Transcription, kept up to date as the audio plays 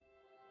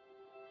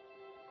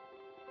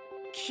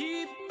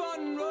Keep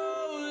on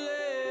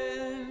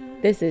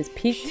rolling. This is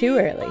Peak Too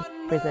Early,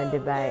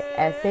 presented by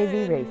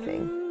SAV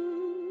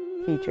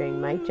Racing,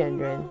 featuring Mike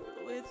Gendron,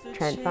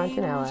 Trent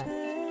Fontanella,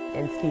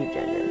 and Steve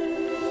Gendron.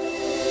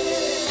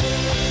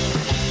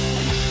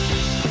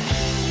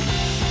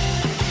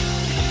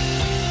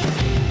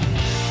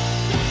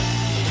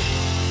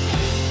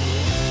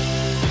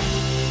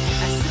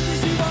 As soon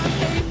as you are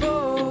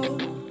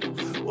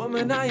able,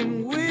 woman, I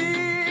am weak.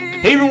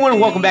 Hey everyone,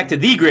 welcome back to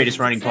the greatest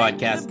running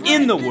podcast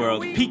in the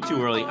world, Peak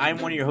Too Early. I'm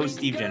one of your hosts,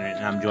 Steve Gendron,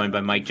 and I'm joined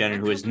by Mike Gendron,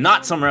 who is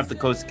not somewhere off the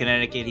coast of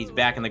Connecticut. He's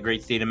back in the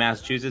great state of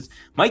Massachusetts.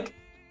 Mike,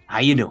 how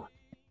you doing?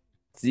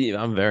 Steve,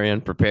 I'm very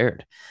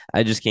unprepared.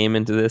 I just came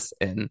into this,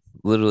 and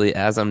literally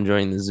as I'm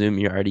joining the Zoom,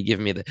 you're already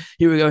giving me the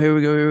here we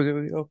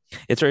go.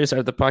 It's ready to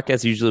start the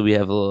podcast. Usually we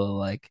have a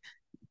little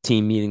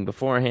team meeting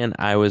beforehand.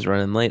 I was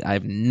running late. I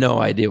have no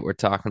idea what we're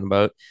talking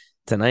about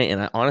tonight,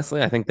 and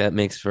honestly, I think that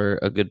makes for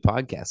a good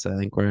podcast. So I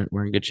think we're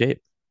in good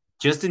shape.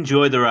 Just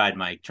enjoy the ride,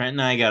 Mike. Trent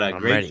and I got a I'm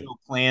great ready. show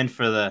planned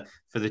for the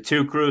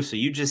two crew, so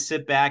you just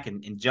sit back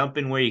and jump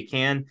in where you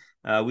can.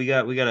 We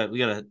got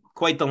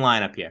quite the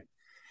lineup here.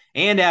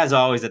 And as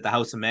always, at the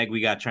House of Meg,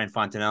 we got Trent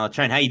Fontanella.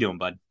 Trent, how you doing,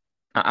 bud?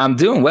 I'm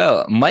doing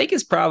well. Mike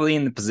is probably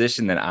in the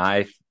position that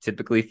I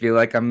typically feel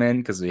like I'm in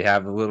because we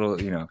have a little,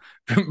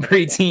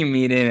 pre-team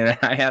meeting, and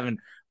I haven't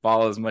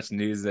followed as much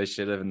news as I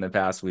should have in the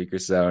past week or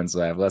so, and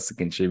so I have less to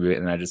contribute,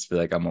 and I just feel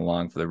like I'm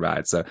along for the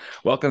ride. So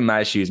welcome to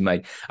my shoes,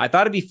 Mike. I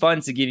thought it'd be fun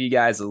to give you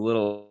guys a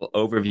little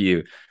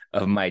overview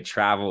of my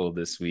travel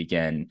this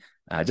weekend,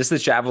 just the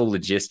travel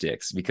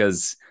logistics,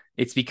 because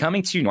it's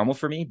becoming too normal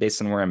for me based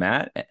on where I'm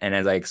at. And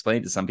as I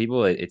explained to some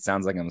people, it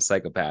sounds like I'm a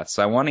psychopath.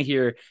 So I want to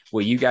hear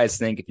what you guys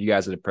think if you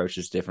guys would approach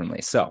this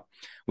differently. So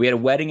we had a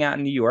wedding out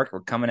in New York.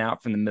 We're coming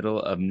out from the middle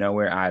of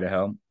nowhere,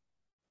 Idaho.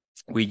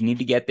 We need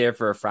to get there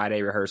for a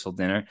Friday rehearsal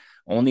dinner.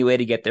 Only way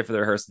to get there for the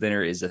rehearsal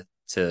dinner is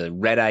to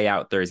red eye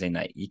out Thursday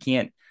night. You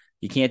can't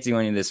do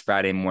any of this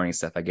Friday morning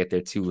stuff. I get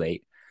there too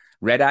late.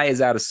 Red eye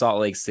is out of Salt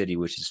Lake City,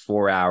 which is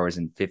 4 hours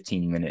and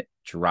 15-minute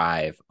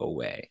drive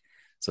away.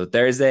 So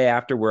Thursday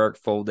after work,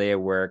 full day of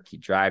work, you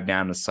drive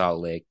down to Salt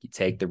Lake, you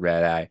take the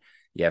red eye,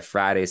 you have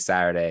Friday,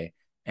 Saturday,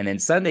 and then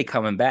Sunday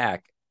coming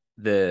back.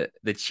 The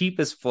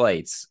cheapest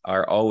flights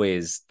are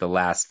always the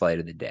last flight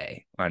of the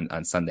day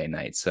on Sunday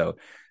night. So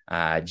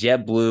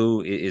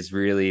JetBlue is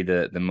really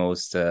the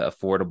most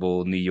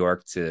affordable, New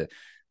York to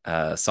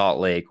Salt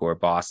Lake or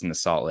Boston to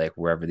Salt Lake,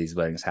 wherever these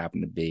weddings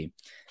happen to be.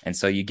 And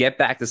so you get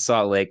back to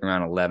Salt Lake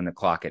around 11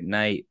 o'clock at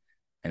night,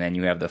 and then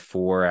you have the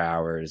 4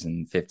 hours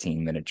and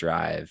 15-minute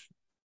drive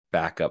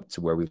back up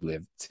to where we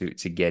live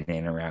to get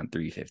in around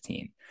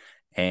 3:15.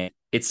 And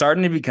it's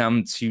starting to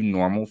become too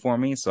normal for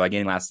me. So I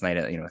get in last night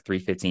at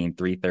 3:15,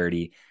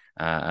 3:30.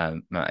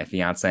 My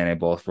fiance and I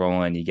both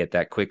roll in. You get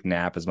that quick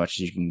nap as much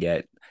as you can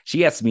get.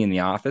 She has to be in the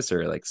office,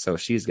 so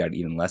she's got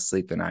even less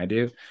sleep than I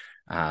do.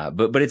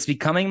 But it's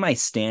becoming my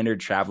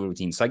standard travel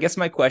routine. So I guess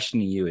my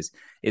question to you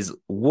is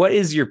what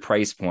is your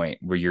price point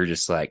where you're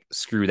just like,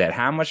 screw that?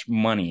 How much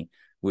money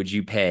would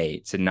you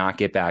pay to not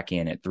get back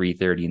in at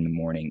 3:30 in the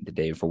morning the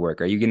day before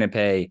work? Are you going to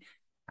pay,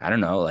 I don't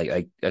know,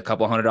 like a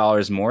couple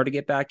 $100 more to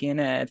get back in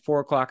at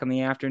 4 o'clock in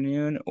the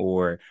afternoon?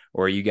 Or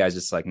are you guys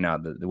just like, no,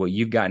 what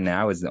you've got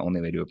now is the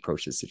only way to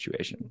approach this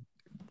situation?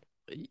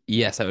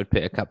 Yes, I would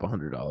pay a couple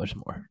 $100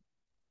 more.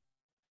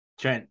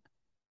 Trent,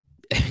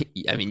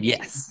 I mean,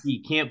 yes.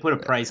 you can't put a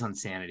price on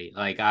sanity.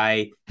 Like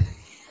I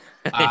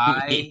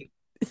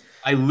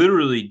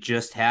literally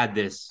just had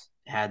this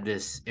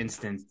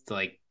instance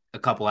like a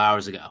couple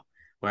hours ago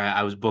where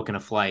I was booking a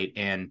flight,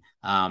 and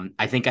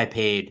I think I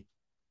paid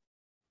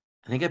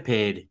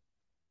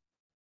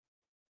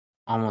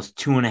almost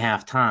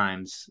 2.5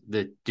 times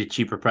the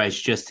cheaper price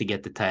just to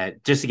get the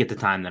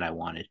time that I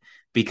wanted.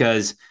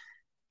 Because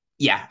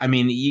yeah, I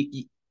mean,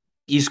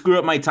 you screw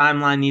up my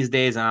timeline these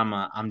days, and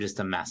I'm just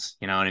a mess.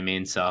 You know what I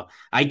mean? So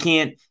I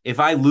can't, if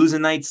I lose a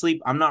night's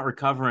sleep, I'm not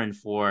recovering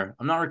for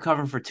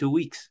 2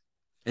 weeks.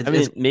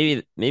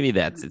 Maybe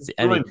that's it.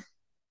 I mean,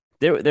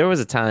 there was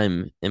a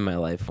time in my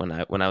life when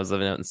I was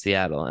living out in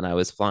Seattle, and I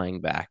was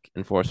flying back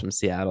and forth from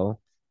Seattle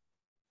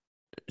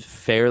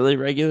fairly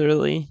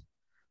regularly,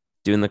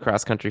 doing the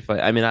cross country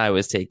flight. I mean, I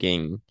was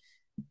taking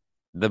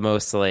the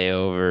most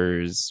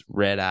layovers,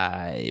 red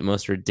eye,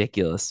 most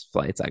ridiculous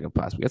flights I could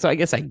possibly get. So I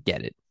guess I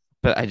get it,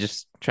 but I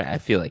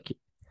feel like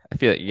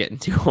you're getting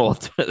too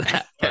old for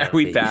that. Are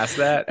we past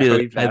that?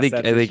 I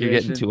think you're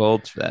getting too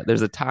old for that.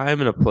 There's a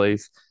time and a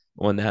place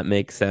when that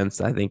makes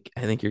sense. I think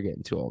you're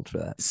getting too old for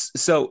that.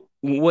 So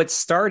what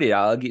started,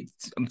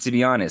 to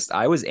be honest,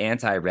 I was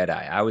anti red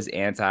eye. I was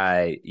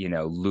anti,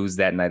 lose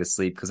that night of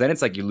sleep, because then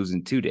it's like you're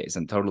losing 2 days.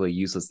 I'm totally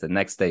useless the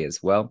next day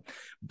as well.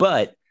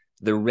 But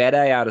the red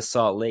eye out of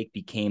Salt Lake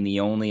became the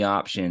only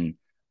option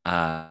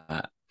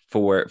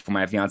for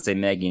my fiance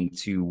Megan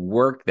to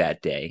work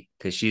that day,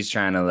 because she's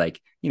trying to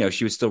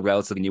she was still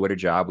relatively new at her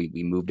job.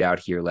 We moved out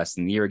here less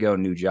than a year ago,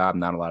 new job,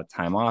 not a lot of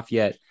time off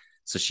yet.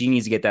 So she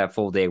needs to get that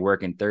full day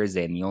working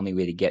Thursday. And the only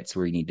way to get to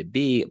where you need to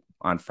be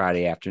on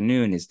Friday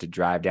afternoon is to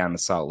drive down to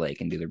Salt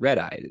Lake and do the red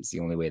eye. It's the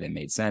only way that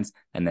made sense.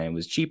 And then it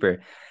was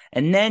cheaper.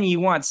 And then you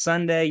want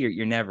Sunday,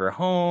 you're never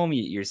home,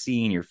 you're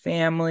seeing your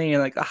family. You're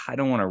like, oh, I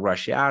don't want to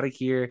rush out of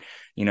here.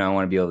 I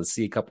want to be able to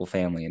see a couple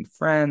family and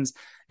friends.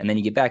 And then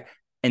you get back.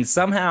 And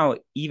somehow,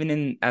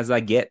 even as I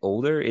get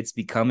older, it's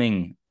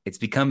becoming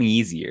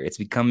easier. It's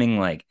becoming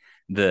like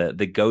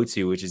the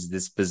go-to, which is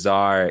this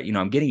bizarre,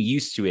 I'm getting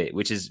used to it,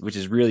 which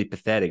is really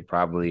pathetic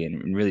probably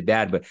and really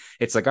bad. But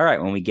it's like, all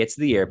right, when we get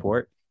to the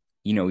airport,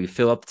 we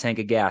fill up the tank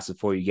of gas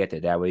before you get there.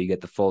 That way you get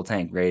the full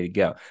tank ready to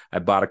go. I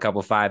bought a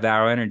couple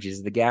 5-hour energies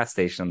at the gas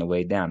station on the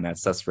way down. That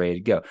stuff's ready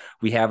to go.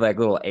 We have like a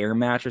little air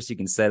mattress you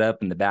can set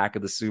up in the back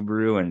of the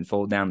Subaru and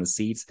fold down the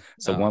seats.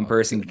 So one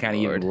person can kind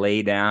of even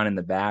lay down in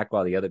the back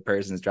while the other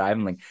person's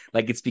driving.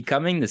 Like it's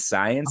becoming the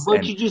science. How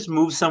about you just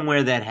move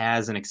somewhere that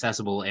has an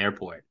accessible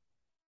airport?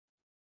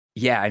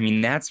 Yeah, I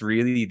mean, that's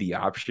really the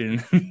option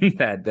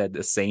that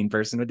a sane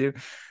person would do.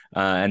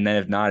 And then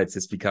if not, it's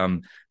just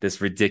become this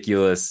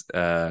ridiculous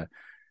dog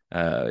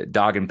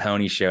and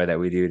pony show that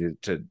we do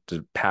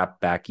to pap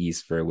back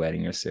east for a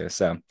wedding or so.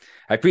 So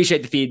I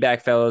appreciate the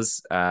feedback,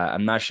 fellas.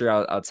 I'm not sure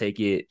I'll take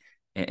it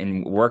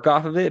and work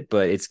off of it,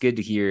 but it's good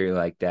to hear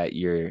like that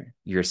you're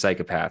a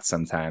psychopath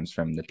sometimes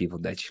from the people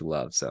that you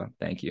love. So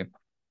thank you.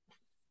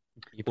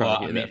 You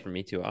probably hear that from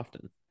me too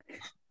often.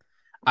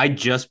 I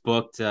just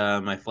booked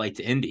my flight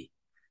to Indy.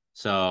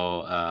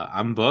 So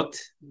I'm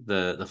booked.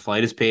 The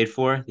flight is paid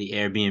for. The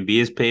Airbnb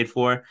is paid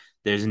for.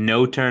 There's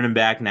no turning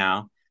back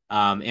now.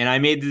 And I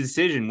made the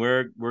decision.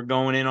 We're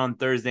going in on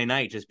Thursday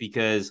night just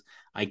because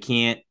I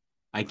can't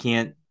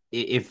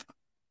if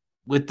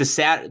with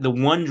the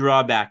one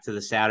drawback to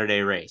the Saturday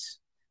race,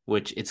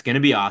 which it's going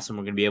to be awesome.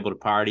 We're going to be able to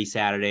party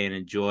Saturday and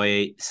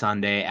enjoy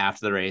Sunday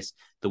after the race.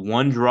 The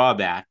one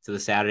drawback to the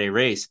Saturday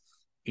race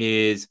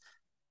is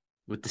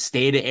with the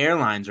state of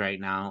airlines right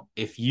now,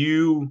 if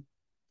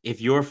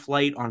your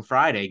flight on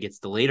Friday gets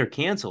delayed or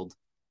canceled,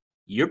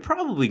 you're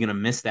probably going to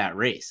miss that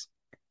race.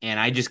 And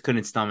I just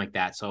couldn't stomach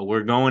that. So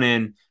we're going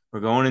in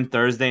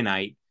Thursday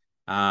night.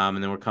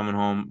 And then we're coming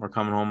home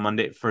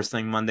Monday, first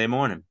thing Monday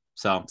morning.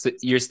 So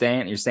you're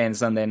staying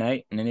Sunday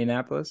night in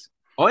Indianapolis?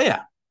 Oh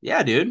yeah.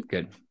 Yeah, dude.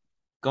 Good.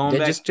 Going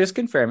back. Just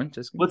confirming.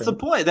 What's the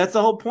point? That's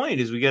the whole point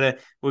is we're gonna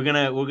what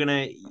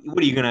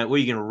are you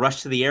gonna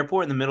rush to the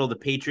airport in the middle of the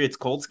Patriots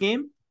Colts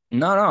game?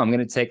 No, I'm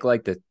going to take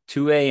like the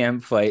 2 a.m.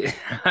 flight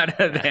out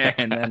of there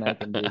and then I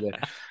can do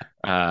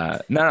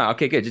that. No.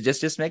 Okay, good.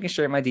 Just making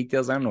sure my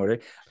details are in order.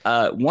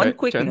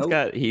 Quick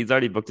note. He's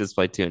already booked his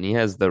flight too, and he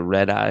has the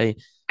red eye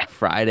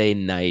Friday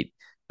night,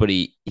 but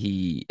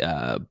he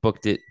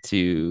booked it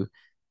to,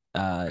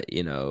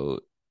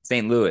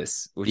 St.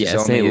 Louis, which is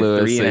only St.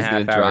 Louis, a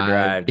 3.5-hour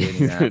drive to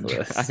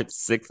Indianapolis.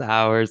 6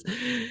 hours.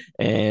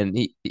 And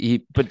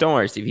but don't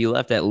worry, Steve, he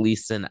left at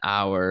least an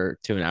hour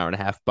to an hour and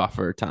a half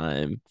buffer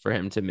time for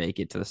him to make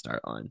it to the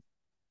start line.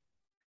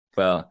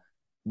 Well,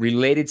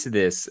 related to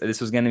this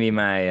was going to be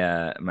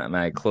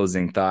my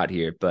closing thought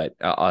here, but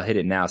I'll hit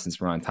it now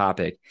since we're on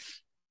topic.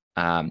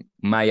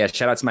 My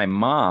shout out to my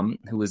mom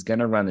who was going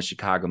to run the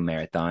Chicago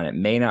Marathon. It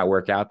may not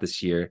work out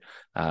this year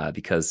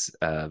because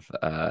of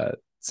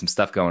some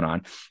stuff going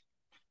on.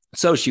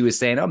 So she was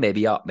saying, oh,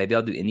 maybe I'll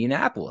do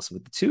Indianapolis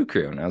with the 2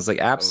 crew. And I was like,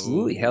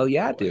 absolutely. Hell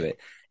yeah, do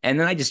it. And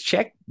then I just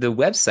checked the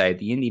website,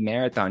 the Indy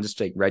Marathon, just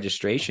like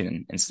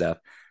registration and stuff.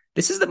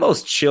 This is the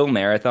most chill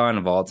marathon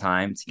of all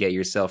time to get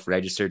yourself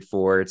registered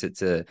for.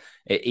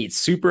 It's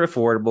super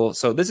affordable.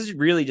 So this is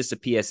really just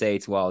a PSA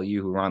to all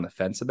you who are on the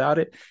fence about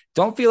it.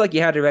 Don't feel like you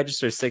had to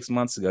register 6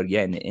 months ago to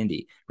get into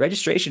Indy.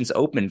 Registration's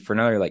open for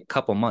another like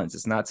couple months.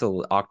 It's not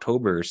till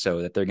October or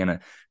so that they're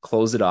gonna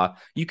close it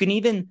off. You can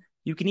even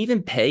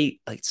pay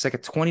like it's like a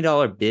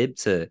 $20 bib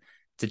to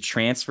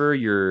transfer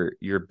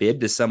your bib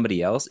to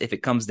somebody else if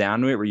it comes down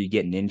to it where you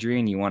get an injury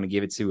and you want to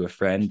give it to a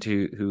friend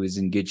who is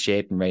in good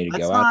shape and ready to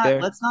go out there.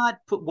 Let's not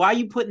put. Why are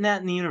you putting that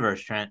in the universe,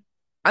 Trent?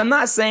 I'm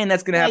not saying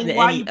that's going to happen to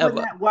any of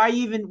us. Why are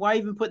you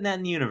even putting that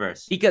in the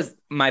universe? Because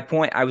my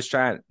point, I was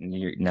trying.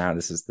 Now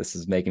this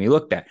is making me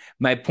look bad.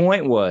 My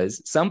point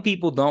was, some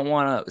people don't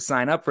want to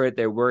sign up for it.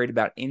 They're worried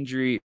about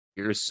injury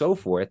or so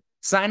forth.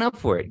 Sign up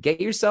for it. Get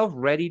yourself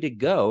ready to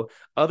go.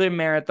 Other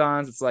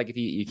marathons, it's like if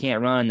you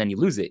can't run, then you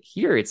lose it.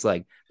 Here, it's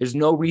like there's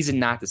no reason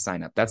not to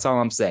sign up. That's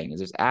all I'm saying.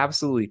 There's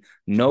absolutely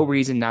no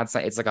reason not to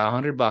sign. It's like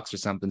 $100 or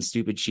something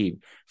stupid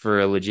cheap for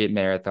a legit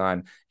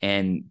marathon.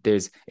 And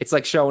it's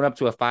like showing up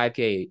to a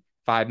 5K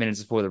 5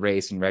 minutes before the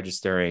race and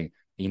registering,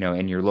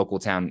 in your local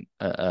town,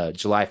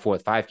 July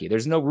 4th 5K.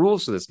 There's no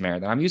rules for this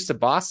marathon. I'm used to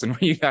Boston where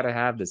you got to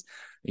have this,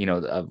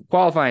 a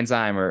qualifying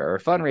time or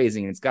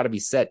fundraising, and it's got to be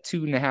set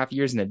 2.5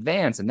 years in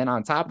advance. And then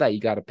on top of that, you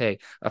got to pay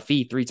a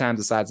fee 3 times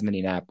the size of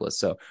Indianapolis.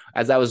 So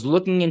as I was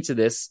looking into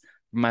this,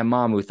 my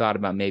mom, who thought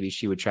about maybe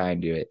she would try and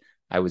do it,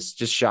 I was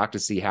just shocked to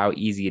see how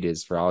easy it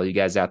is for all you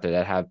guys out there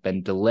that have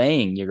been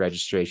delaying your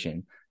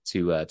registration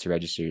to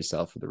register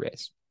yourself for the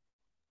race.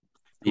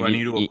 Do I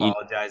need to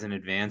apologize in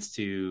advance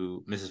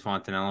to Mrs.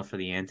 Fontanella for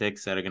the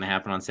antics that are going to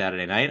happen on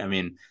Saturday night? I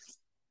mean,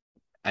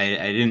 I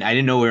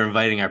didn't know we were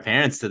inviting our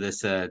parents to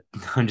this.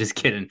 I'm just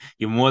kidding.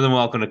 You're more than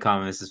welcome to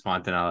come, Mrs.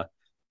 Fontanella.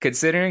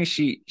 Considering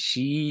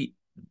she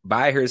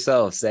by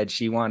herself said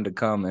she wanted to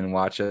come and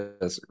watch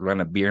us run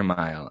a beer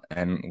mile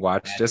and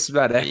watch just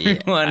about Yeah,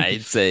 everyone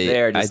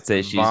there I'd just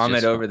say she's vomit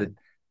just over fine.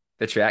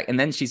 the track. And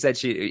then she said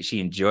she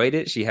enjoyed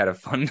it. She had a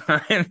fun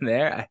time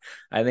there.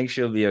 I think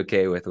she'll be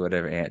okay with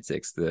whatever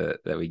antics that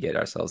we get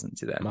ourselves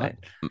into that My, night.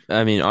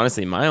 I mean,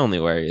 honestly, my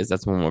only worry is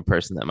that's one more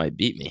person that might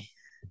beat me.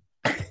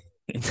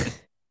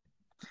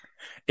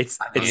 It's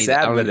I it's mean,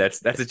 sad, I but mean,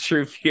 that's a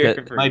true fear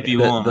the- for might be you.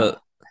 willing. the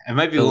I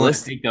might be the willing to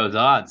list, take those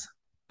odds.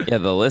 yeah,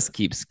 the list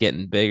keeps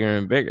getting bigger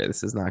and bigger.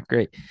 This is not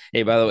great.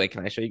 Hey, by the way,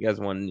 can I show you guys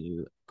one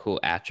new cool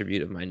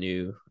attribute of my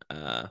new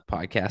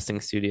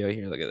podcasting studio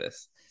here? Look at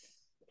this.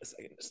 A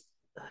second,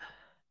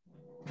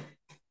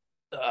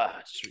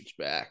 just reach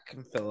back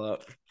and fill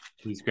up.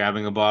 He's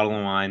grabbing a bottle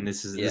of wine.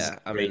 This is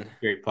I great, mean,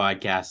 great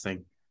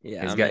podcasting.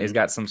 yeah, He's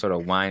got some sort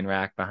of wine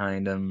rack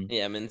behind him.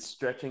 yeah, I'm in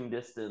stretching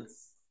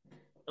distance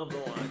of the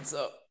wine,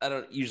 so I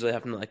don't usually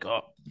have to like,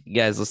 oh, you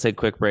guys, let's take a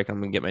quick break. I'm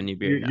gonna get my new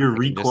beer. You're, now. you're I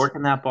can just-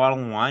 recorking that bottle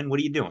of wine. What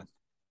are you doing?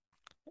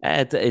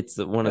 It's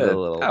one of the That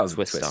little was a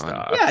twist twist on.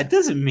 off. Yeah, it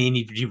doesn't mean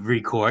you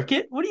recork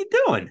it. What are you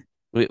doing?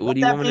 What Let do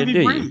you that want me to baby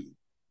do? breathe.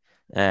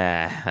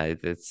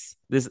 It's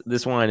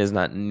this wine is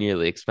not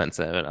nearly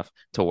expensive enough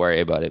to worry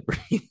about it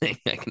breathing.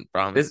 I can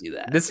promise you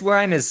that. This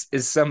wine is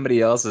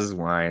somebody else's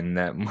wine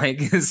that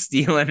Mike is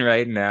stealing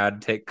right now to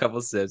take a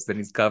couple sips, then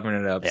he's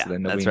covering it up Yeah, so that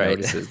nobody that's right.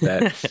 notices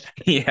that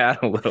he had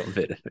a little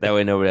bit of it. That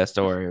way nobody has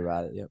to worry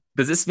about it. Yep.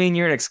 Does this mean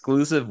you're an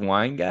exclusive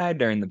wine guy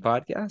during the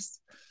podcast?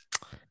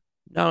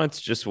 No,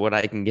 it's just what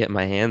I can get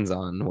my hands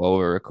on while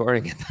we're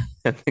recording it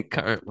at the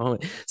current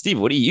moment. Steve,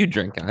 what are you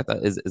drinking? I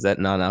thought is that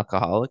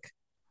non-alcoholic?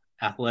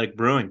 Athletic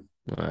Brewing.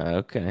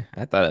 Okay,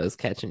 I thought I was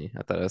catching you.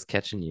 I thought I was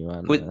catching you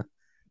on.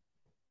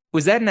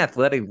 Was that an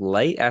athletic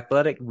light?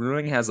 Athletic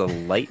Brewing has a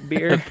light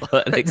beer.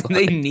 Athletic Like, do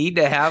they Light. need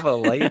to have a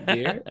light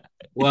beer?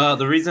 Well,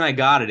 the reason I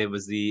got it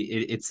was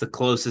it's the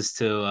closest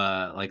to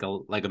like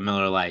a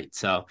Miller Lite.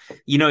 So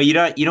you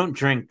don't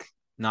drink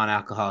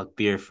non-alcoholic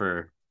beer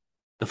for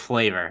the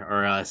flavor,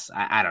 or else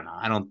I don't know.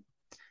 I don't.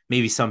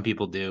 Maybe some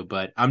people do,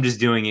 but I'm just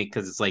doing it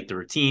because it's like the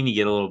routine. You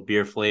get a little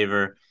beer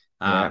flavor.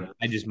 Yeah.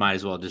 I just might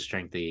as well just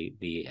drink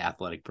the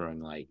Athletic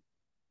Brewing Light.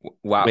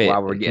 While Wait,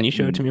 we're can getting, you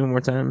show it to me one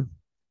more time?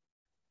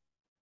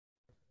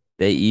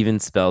 They even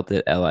spelt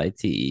it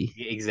Lite.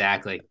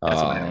 Exactly. Oh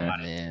That's what I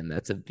wanted. man,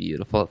 that's a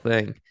beautiful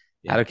thing.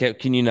 Yeah. I don't care.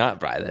 Can you not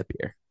buy that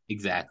beer?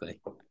 Exactly.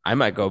 I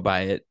might go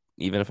buy it,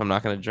 even if I'm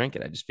not going to drink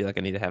it. I just feel like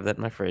I need to have that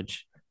in my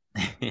fridge.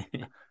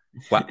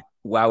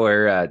 while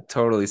we're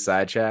totally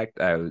sidetracked,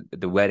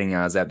 the wedding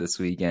I was at this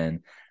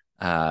weekend,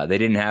 they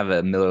didn't have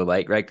a Miller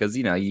Lite, right? Because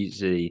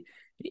usually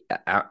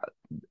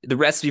the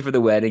recipe for the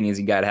wedding is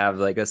you got to have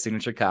like a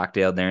signature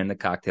cocktail during the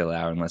cocktail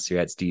hour, unless you're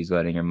at Steve's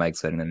wedding or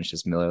Mike's wedding, then it's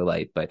just Miller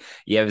Lite. But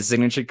you have a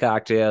signature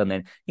cocktail, and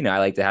then I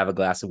like to have a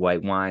glass of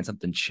white wine,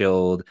 something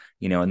chilled,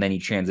 and then you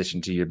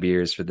transition to your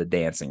beers for the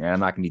dancing. Right?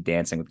 I'm not going to be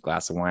dancing with a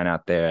glass of wine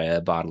out there,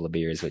 a bottle of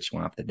beers, which you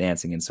want for the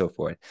dancing and so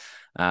forth.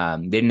 They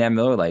didn't have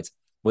Miller Lights.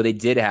 What they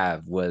did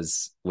have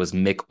was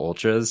Mick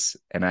Ultras,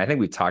 and I think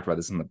we talked about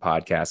this on the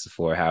podcast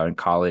before. How in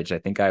college, I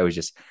think I was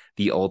just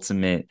the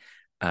ultimately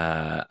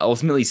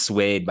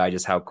swayed by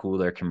just how cool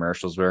their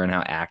commercials were and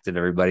how active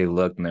everybody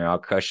looked, and they're all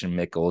crushing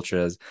Mick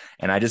Ultras.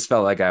 And I just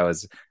felt like I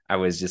should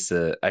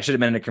have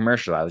been in a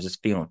commercial. I was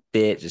just feeling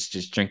fit,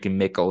 just drinking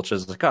Mick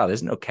Ultras. Like, oh,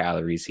 there's no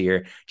calories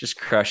here, just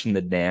crushing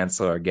the dance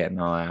floor, getting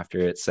all after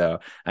it. So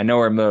I know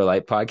we're a Miller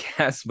Lite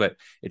podcast, but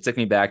it took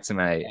me back to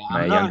my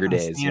younger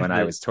days when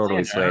I was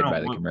totally swayed by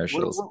the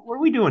commercials. What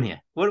are we doing here?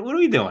 What are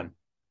we doing?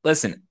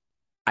 Listen,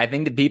 I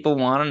think the people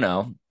want to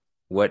know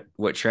what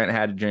Trent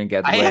had to drink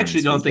at the wedding. I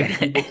actually don't think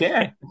weekend. people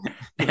care.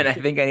 And I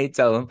think I need to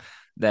tell them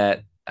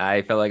that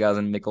I felt like I was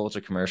in a Mick Ultra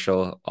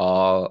commercial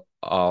all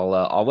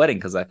wedding,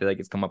 because I feel like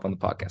it's come up on the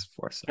podcast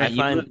before. So I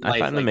find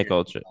the Mick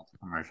Ultra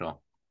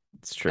commercial.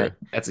 It's true.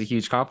 that's a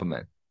huge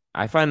compliment.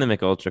 I find the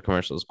Mick Ultra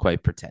commercials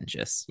quite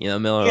pretentious.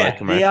 Miller Yeah, Lite they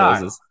commercials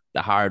are. is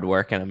the hard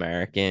working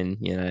American.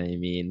 You know what I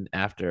mean?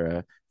 After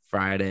a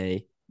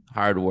Friday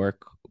hard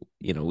work,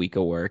 week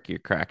of work, you're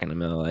cracking a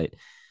Miller Lite.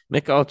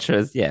 Mick Ultra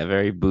is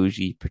very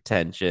bougie,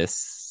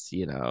 pretentious.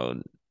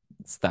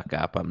 Stuck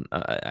up.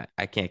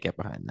 I can't get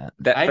behind that.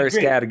 That I first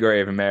agree.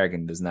 category of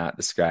American does not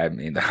describe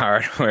me. The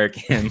hard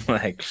working,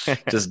 like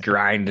just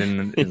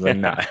grinding, is like,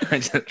 no,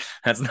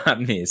 that's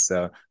not me.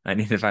 So I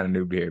need to find a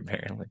new beer,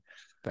 apparently.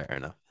 Fair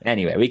enough.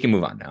 Anyway, we can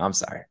move on now. I'm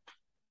sorry.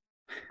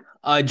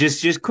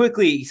 Just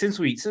quickly, since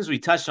we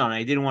touched on it,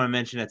 I did want to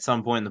mention at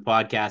some point in the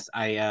podcast,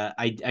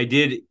 I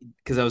did,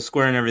 because I was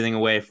squaring everything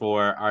away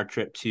for our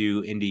trip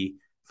to Indy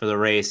for the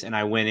race, and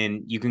I went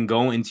in. You can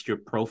go into your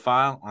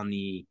profile on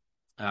the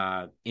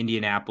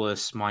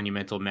Indianapolis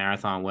Monumental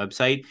Marathon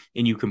website,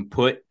 and you can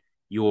put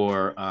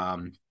your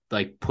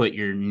put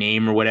your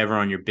name or whatever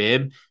on your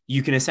bib.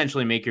 You can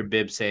essentially make your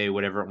bib say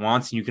whatever it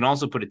wants, and you can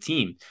also put a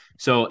team.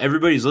 So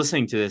everybody's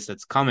listening to this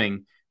that's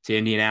coming to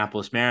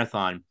Indianapolis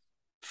Marathon,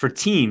 for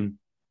team,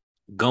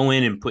 go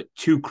in and put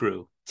 2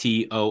 Crew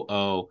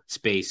TOO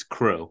space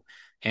crew.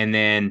 And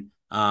then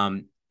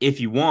if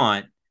you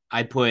want,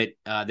 I put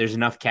there's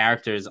enough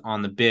characters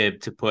on the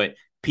bib to put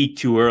peak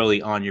too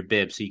early on your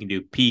bib. So you can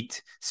do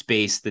peaked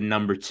space the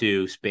number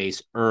 2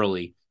 space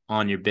early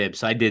on your bib.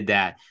 So I did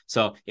that.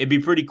 So it'd be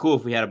pretty cool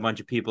if we had a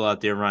bunch of people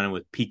out there running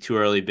with peak too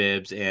early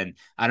bibs. And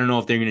I don't know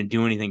if they're going to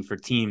do anything for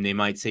team. They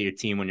might say your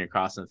team when you're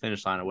crossing the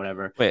finish line or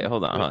whatever. Wait,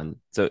 hold on.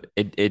 So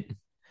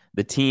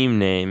the team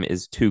name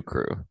is Two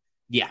Crew.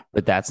 Yeah,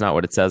 but that's not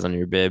what it says on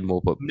your bib.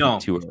 We'll put no.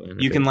 Two early.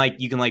 You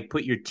can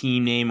put your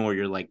team name or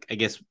your I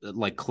guess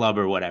club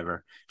or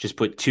whatever. Just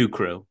put Two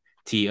Crew,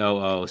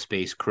 TOO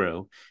space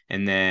crew,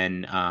 and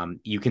then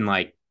you can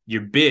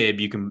your bib.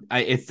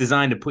 It's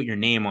designed to put your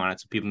name on it,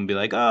 so people can be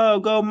like,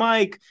 "Oh, go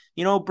Mike!"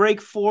 Break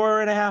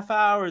 4.5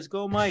 hours,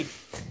 go Mike.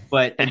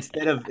 But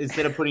instead of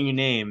putting your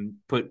name,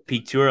 put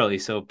peak too early,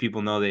 so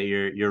people know that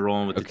you're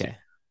rolling with the team.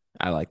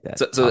 I like that.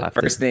 So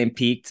first name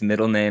peaked,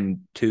 middle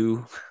name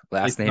 2,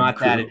 last name not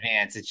crew. that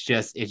advanced.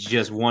 It's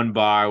just one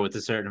bar with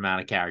a certain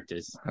amount of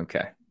characters.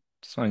 Okay.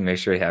 Just want to make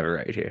sure you have it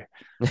right here.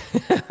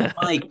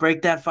 Mike,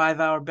 break that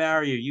 5-hour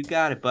barrier. You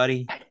got it,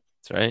 buddy.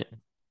 That's right.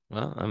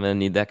 Well, I'm gonna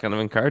need that kind of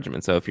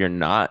encouragement. So if you're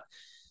not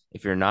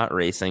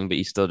racing, but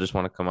you still just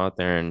want to come out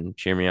there and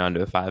cheer me on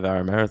to a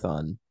 5-hour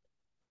marathon,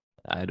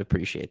 I'd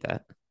appreciate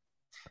that.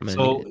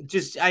 So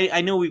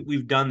I know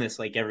we've done this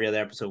like every other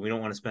episode. We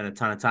don't want to spend a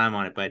ton of time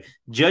on it, but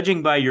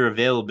judging by your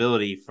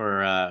availability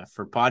for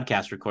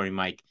podcast recording,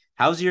 Mike,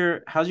 how's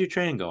your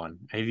training going?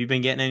 Have you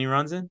been getting any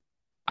runs in?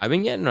 I've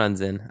been getting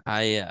runs in.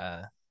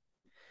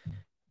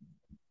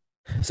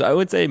 So I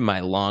would say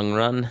my long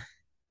run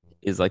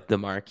is like the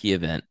marquee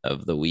event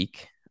of the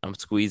week. I'm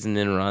squeezing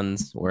in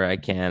runs where I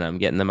can. I'm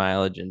getting the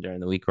mileage in during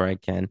the week where I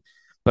can,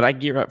 but I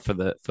gear up for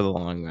the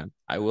long run.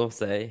 I will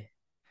say,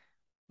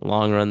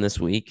 long run this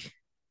week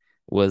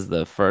was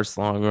the first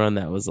long run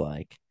that was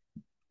like,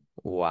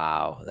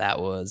 wow,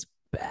 that was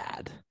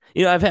bad.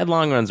 I've had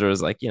long runs where it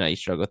was like, you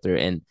struggle through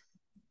it, and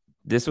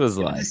this was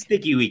a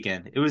sticky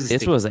weekend.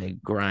 This was a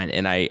grind,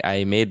 and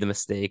I made the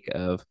mistake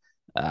of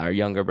our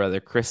younger brother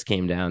Chris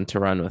came down to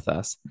run with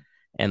us,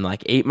 and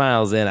 8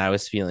 miles in, I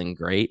was feeling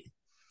great.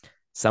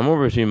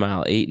 Somewhere between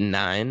mile 8 and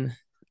 9,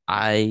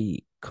 I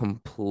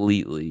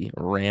completely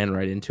ran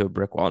right into a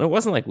brick wall, and it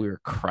wasn't like we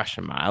were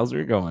crushing miles. We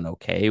were going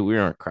okay. We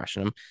weren't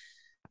crushing them.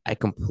 I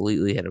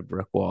completely hit a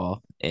brick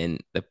wall, and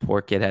the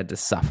poor kid had to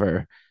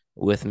suffer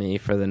with me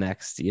for the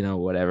next,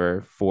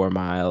 4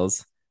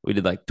 miles. We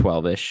did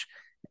 12-ish.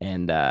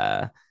 And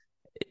I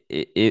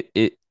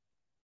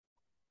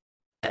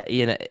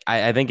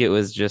think it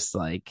was just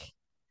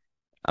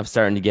I'm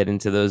starting to get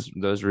into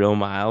those real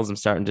miles. I'm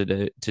starting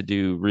to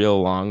do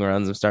real long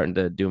runs. I'm starting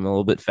to do them a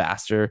little bit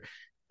faster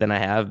than I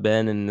have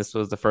been. And this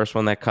was the first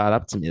one that caught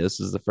up to me. This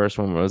was the first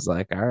one where I was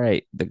like, all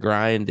right, the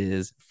grind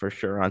is for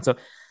sure on. So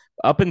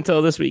up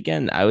until this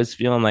weekend, I was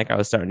feeling like I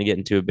was starting to get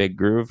into a big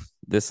groove.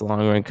 This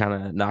long run kind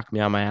of knocked me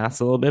on my ass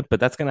a little bit, but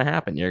that's going to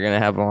happen. You're going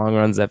to have long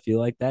runs that feel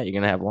like that. You're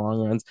going to have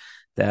long runs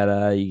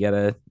that you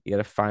gotta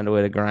find a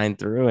way to grind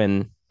through,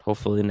 and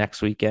hopefully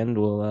next weekend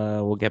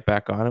we'll get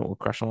back on it. We'll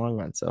crush a long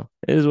run. So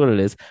it is what it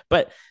is.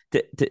 But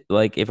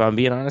if I'm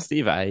being honest,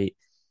 Steve, I'm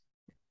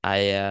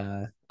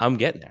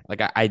getting there.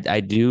 I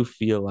do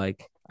feel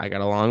like I got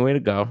a long way to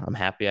go. I'm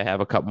happy I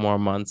have a couple more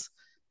months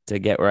to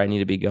get where I need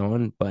to be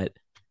going, but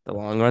the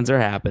long runs are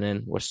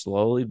happening. We're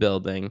slowly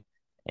building,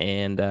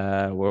 and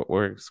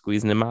we're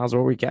squeezing in miles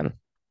where we can.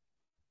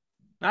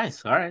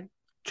 Nice. All right.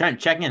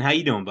 Trent, check in. How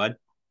you doing, bud?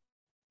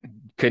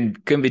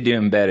 Couldn't be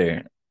doing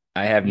better.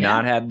 I have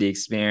not had the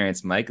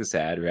experience Mike has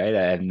had, right?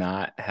 I have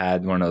not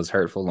had one of those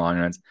hurtful long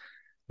runs.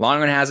 Long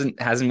run hasn't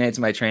made it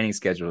to my training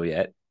schedule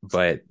yet,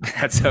 but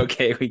that's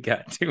okay. We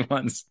got 2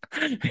 months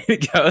to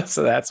go,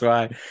 so that's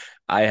why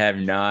I have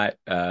not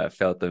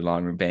felt the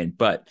long run pain.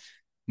 But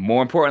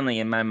more importantly,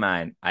 in my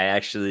mind,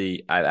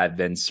 I've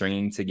been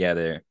stringing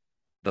together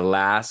the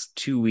last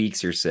 2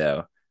 weeks or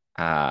so.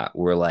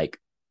 Were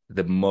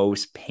the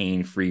most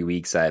pain-free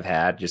weeks I've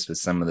had, just with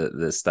some of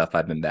the stuff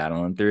I've been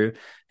battling through.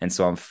 And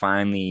so I'm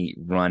finally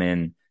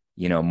running,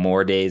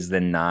 more days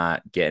than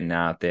not, getting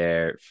out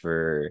there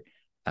for,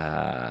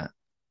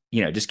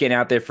 just getting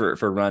out there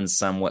for runs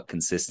somewhat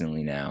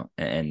consistently now.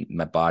 And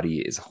my body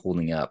is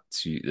holding up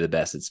to the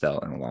best it's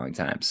felt in a long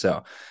time.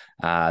 So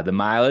the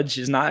mileage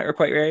is not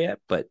quite there yet,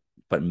 but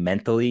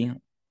mentally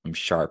I'm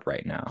sharp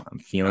right now. I'm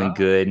feeling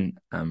good.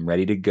 I'm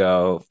ready to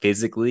go.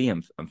 Physically,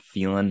 I'm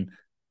feeling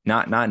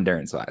not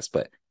endurance wise,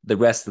 but the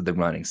rest of the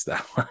running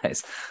stuff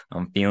wise,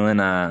 I'm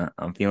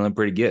feeling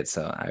pretty good.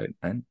 So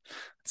I'd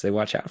say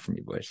watch out for me,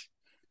 boys.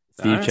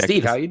 Steve,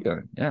 Steve, how you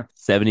doing? Yeah,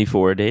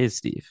 74 days,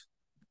 Steve.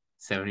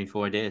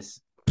 74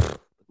 days.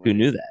 Who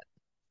knew that?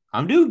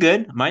 I'm doing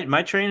good.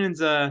 My training's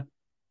the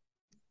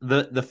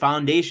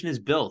foundation is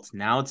built.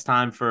 Now it's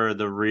time for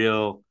the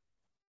real.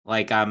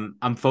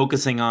 I'm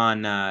focusing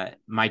on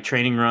my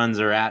training runs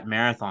are at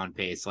marathon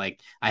pace. I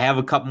have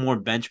a couple more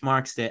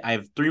benchmarks I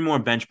have 3 more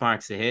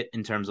benchmarks to hit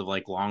in terms of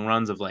long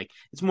runs of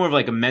it's more of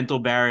a mental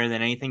barrier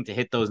than anything to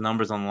hit those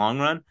numbers on the long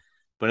run.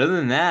 But other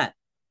than that,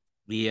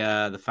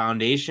 The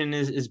foundation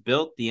is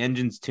built, the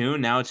engine's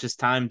tuned. Now it's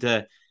time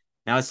to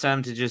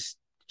just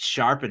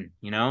sharpen.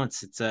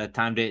 It's a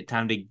time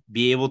to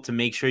be able to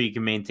make sure you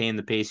can maintain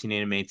the pace you need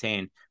to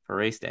maintain for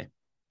race day.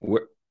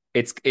 We're,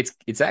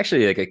 it's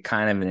actually like a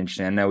kind of an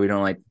interesting. I know we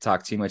don't like to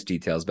talk too much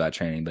details about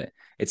training, but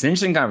it's an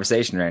interesting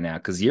conversation right now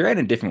because you're in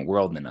a different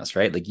world than us,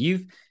 right? Like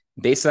you've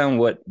based on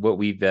what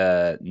we've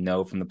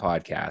know from the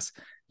podcast,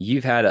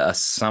 you've had a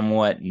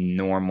somewhat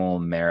normal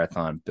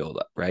marathon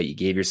buildup, right? You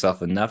gave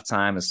yourself enough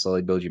time to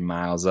slowly build your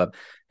miles up,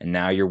 and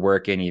now you're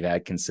working. You've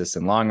had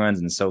consistent long runs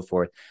and so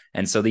forth,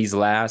 and so these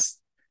last,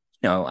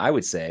 I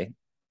would say,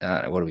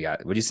 what do we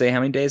got? Would you say how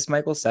many days,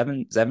 Michael?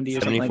 70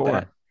 or something like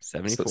that?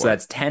 74. So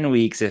that's 10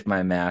 weeks if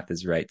my math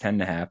is right, 10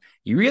 and a half.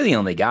 You really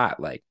only got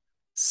like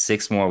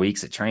 6 more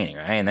weeks of training,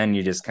 right? And then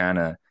you just kind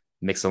of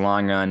mix a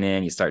long run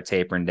in, you start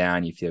tapering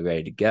down, you feel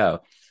ready to go.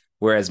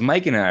 Whereas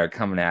Mike and I are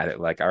coming at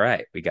it like, all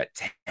right, we got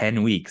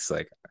 10 weeks.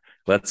 Like,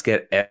 let's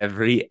get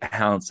every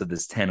ounce of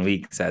this 10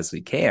 weeks as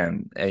we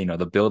can.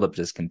 The buildup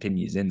just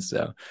continues in.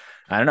 So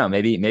I don't know,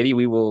 maybe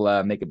we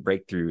will make a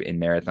breakthrough in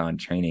marathon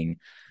training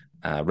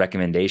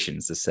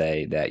recommendations to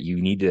say that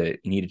you need to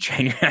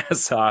train your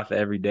ass off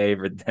every day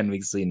for 10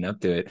 weeks leading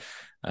up to it.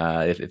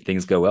 If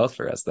things go well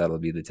for us, that'll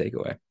be the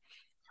takeaway.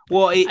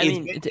 Well,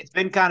 it's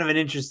been kind of an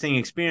interesting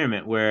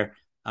experiment where,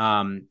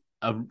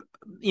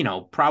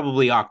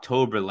 probably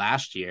October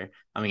last year,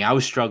 I mean, I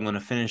was struggling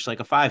to finish like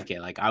a 5K.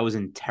 Like I was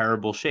in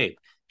terrible shape,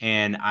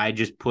 and I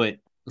just put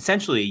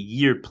essentially a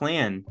year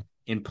plan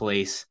in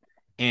place.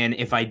 And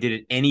if I did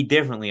it any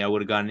differently, I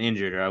would have gotten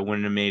injured or I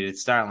wouldn't have made it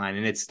start line.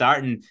 And it's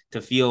starting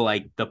to feel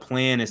like the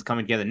plan is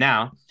coming together.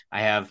 Now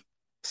I have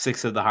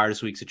 6 of the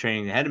hardest weeks of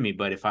training ahead of me,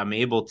 but if I'm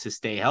able to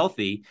stay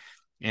healthy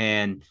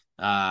and,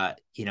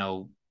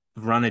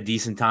 run a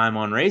decent time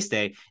on race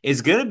day, it's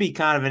going to be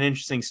kind of an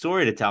interesting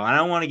story to tell. I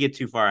don't want to get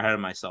too far ahead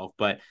of myself,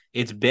 but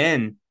it's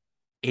kind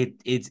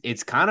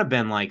of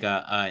been like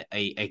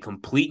a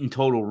complete and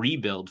total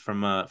rebuild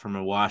from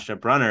a washed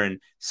up runner. And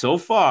so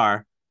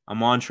far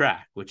I'm on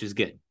track, which is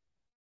good.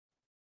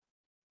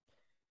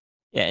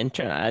 Yeah, and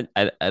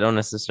I don't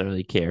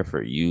necessarily care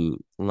for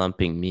you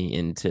lumping me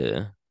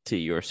into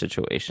your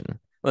situation.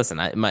 Listen,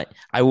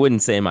 I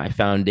wouldn't say my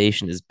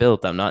foundation is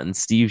built. I'm not in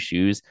Steve's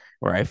shoes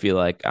where I feel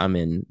like I'm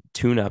in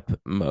tune-up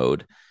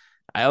mode.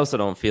 I also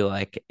don't feel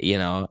like,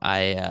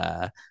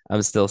 I'm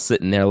still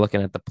sitting there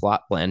looking at the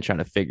plot plan trying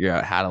to figure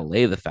out how to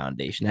lay the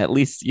foundation. At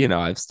least,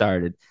 I've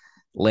started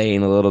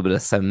laying a little bit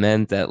of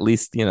cement. At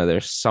least,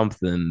 there's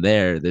something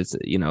there.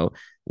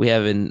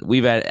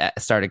 We've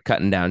started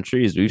cutting down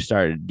trees. We've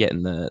started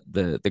getting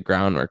the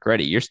groundwork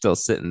ready. You're still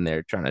sitting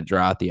there trying to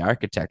draw out the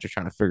architecture,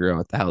 trying to figure out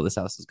what the hell this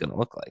house is going to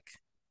look like.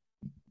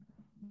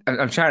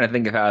 I'm trying to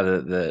think of how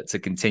to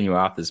continue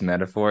off this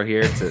metaphor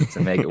here to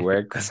make it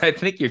work, because I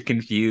think you're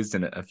confused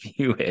in a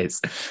few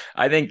ways.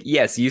 I think,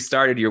 yes, you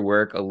started your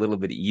work a little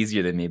bit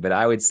easier than me, but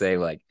I would say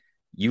like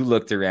you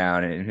looked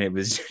around and it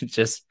was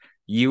just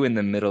you in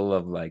the middle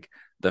of like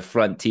the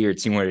frontier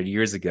 200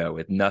 years ago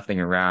with nothing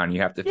around.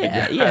 You have to figure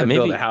out how to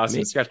build a house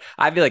from scratch.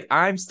 I feel like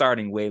I'm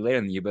starting way later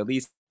than you, but at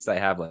least I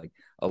have like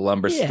a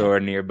lumber store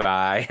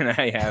nearby and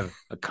I have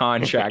a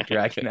contractor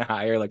I can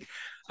hire. Like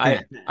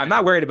I'm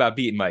not worried about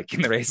beating Mike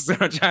in the race. That's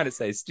what I'm trying to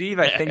say. Steve,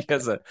 I think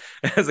has a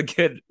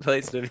good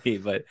place to be.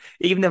 But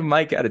even if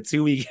Mike had a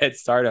 2-week head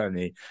start on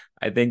me,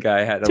 I think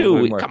I had a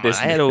little more. Come on,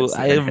 I had a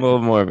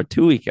little more of a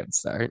 2-week head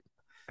start.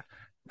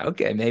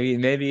 Okay,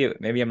 maybe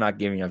I'm not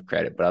giving enough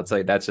credit, but I'll tell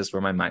you that's just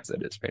where my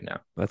mindset is right now.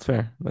 That's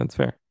fair.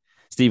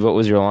 Steve, what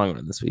was your long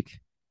run this week?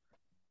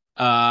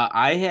 This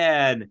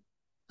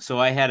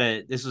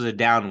was a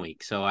down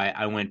week, so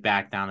I went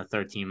back down to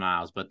 13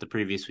 miles. But the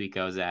previous week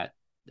I was at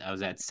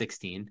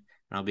 16, and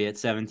I'll be at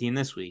 17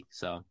 this week.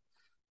 So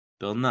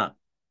building up.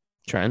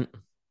 Trent,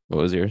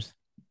 what was yours?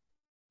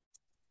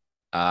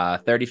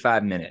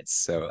 35 minutes.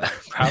 So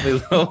probably a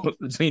little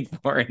between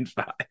 4 and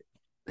 5.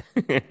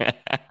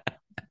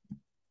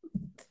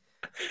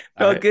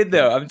 Felt good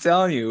though. I'm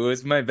telling you, it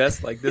was my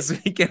best like this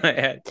weekend I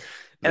had.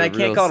 And I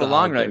can't call it a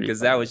long run because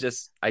that was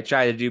just I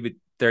tried to do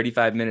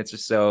 35 minutes or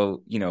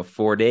so,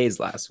 4 days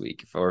last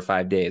week, 4 or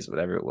 5 days,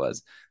 whatever it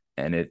was.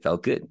 And it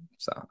felt good.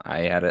 So I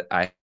had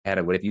a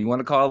what if you want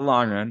to call it a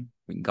long run,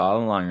 we can call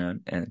it a long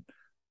run. And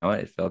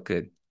it felt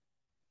good.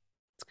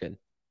 It's good.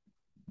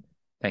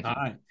 Thank you. All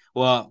right.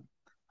 Well,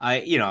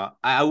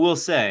 I will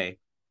say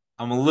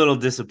I'm a little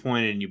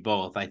disappointed in you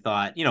both. I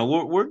thought,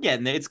 we're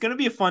getting there. It's going to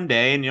be a fun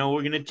day, and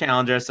we're going to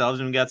challenge ourselves,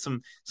 and we got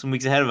some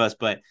weeks ahead of us.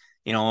 But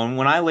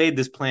when I laid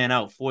this plan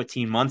out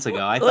 14 months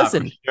ago, I thought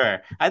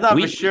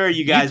for sure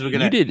you guys were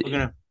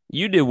gonna.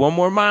 You did one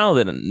more mile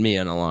than me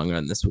on a long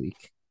run this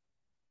week.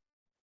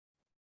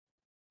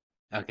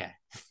 Okay.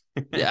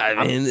 Yeah,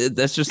 I mean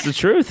that's just the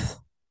truth.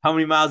 How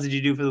many miles did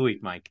you do for the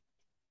week, Mike?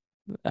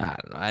 I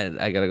don't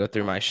know. I got to go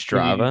through my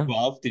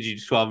Strava. Did you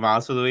do 12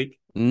 miles for the week?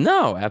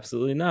 No,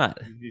 absolutely not.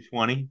 Did you do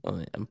 20?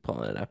 I'm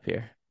pulling it up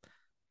here.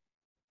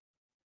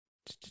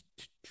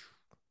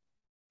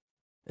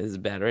 This is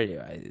bad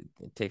radio.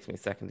 It takes me a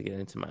second to get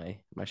into my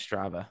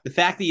Strava. The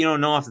fact that you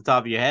don't know off the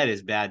top of your head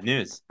is bad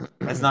news.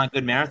 That's not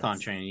good marathon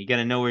training. You got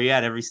to know where you're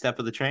at every step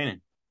of the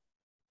training.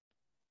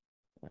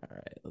 All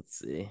right, let's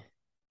see.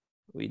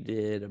 We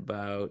did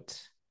about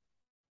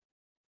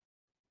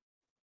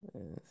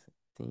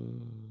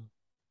 15.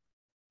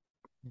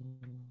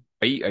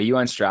 Are you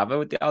on Strava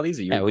with all these?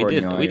 Are you Yeah, we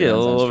recording did. all We your did a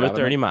runs on little over Strava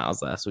 30 now?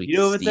 miles last week. You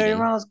do over 30 Steven.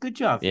 miles. Good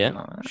job. Yeah,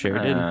 Phil. sure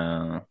did.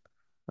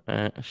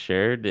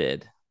 Sure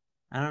did.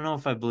 I don't know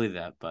if I believe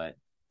that, but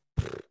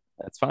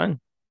That's fine.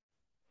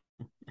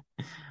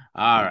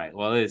 all right.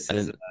 Well, this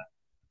is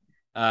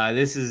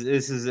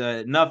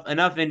enough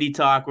indie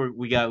talk.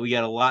 We got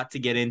a lot to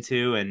get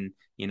into, and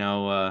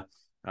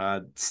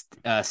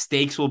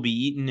steaks will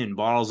be eaten and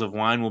bottles of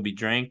wine will be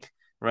drank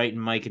right in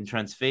Mike and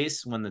Trent's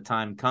face when the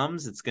time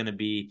comes. It's gonna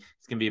be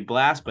a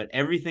blast. But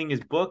everything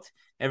is booked.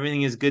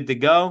 Everything is good to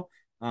go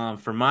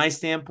from my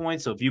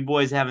standpoint. So if you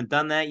boys haven't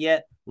done that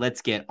yet,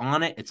 let's get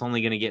on it. It's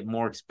only gonna get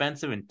more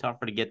expensive and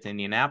tougher to get to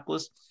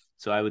Indianapolis.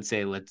 So I would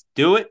say let's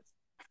do it.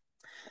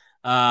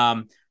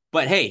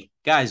 But hey,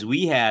 guys,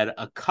 we had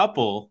a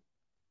couple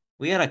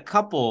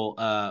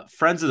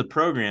friends of the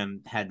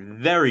program had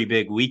very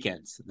big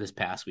weekends this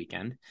past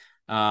weekend.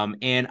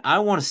 And I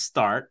want to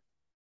start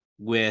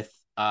with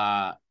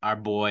our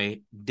boy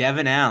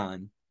Devin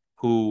Allen,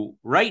 who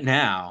right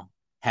now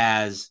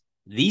has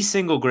the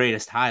single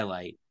greatest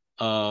highlight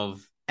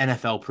of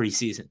NFL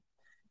preseason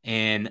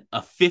and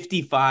a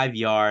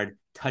 55-yard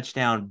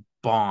touchdown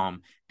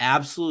bomb,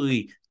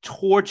 absolutely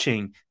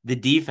torching the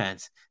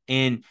defense.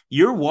 And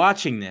you're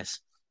watching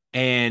this,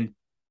 and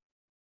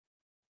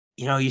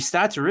you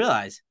start to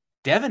realize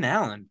Devin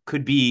Allen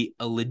could be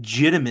a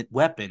legitimate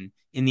weapon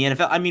in the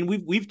NFL. I mean,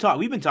 we've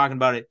been talking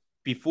about it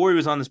before he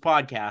was on this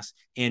podcast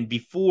and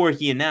before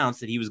he announced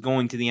that he was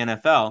going to the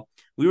NFL.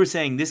 We were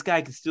saying this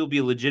guy could still be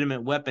a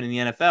legitimate weapon in the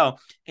NFL.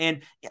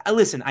 And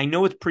listen, I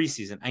know it's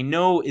preseason. I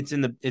know it's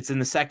in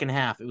the second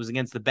half. It was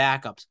against the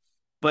backups,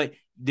 but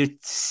there's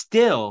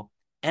still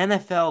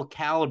NFL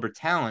caliber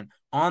talent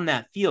on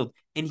that field,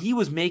 and he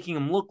was making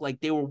them look like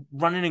they were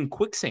running in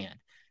quicksand.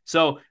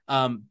 So,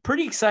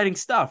 pretty exciting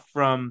stuff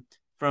from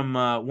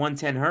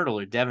 110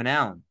 hurdler Devin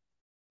Allen.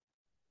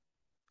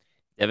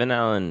 Devin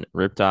Allen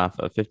ripped off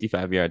a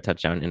 55-yard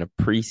touchdown in a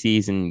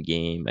preseason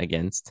game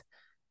against,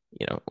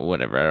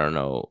 whatever. I don't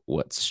know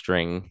what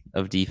string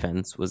of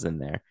defense was in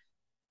there,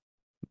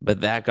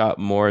 but that got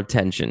more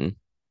attention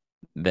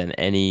than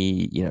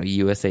any,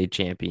 USA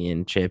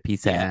championship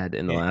he's had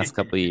in the last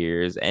couple of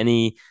years,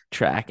 any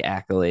track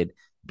accolade.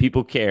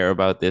 People care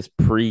about this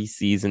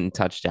preseason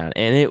touchdown,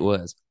 and it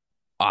was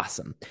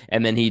awesome.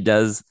 And then he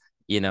does,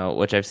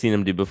 which I've seen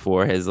him do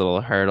before, his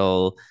little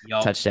hurdle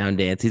touchdown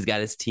dance. He's got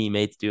his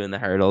teammates doing the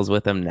hurdles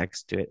with him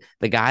next to it.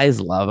 The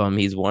guys love him.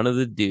 He's one of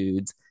the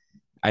dudes.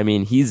 I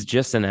mean, he's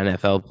just an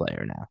NFL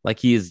player now. Like,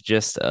 he is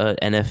just an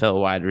NFL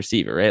wide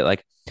receiver, right?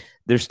 Like,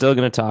 they're still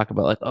going to talk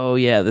about, like, oh,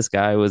 yeah, this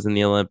guy was in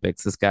the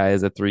Olympics. This guy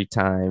is a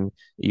 3-time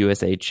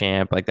USA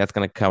champ. Like, that's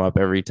going to come up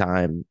every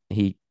time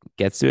he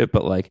gets to it.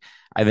 But, like,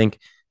 I think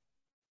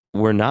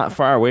we're not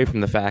far away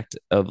from the fact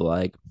of,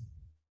 like,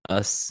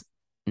 us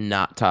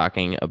not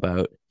talking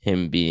about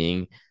him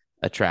being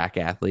a track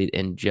athlete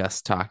and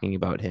just talking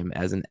about him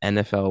as an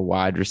NFL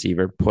wide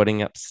receiver,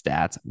 putting up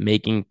stats,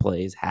 making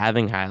plays,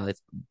 having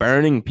highlights,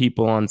 burning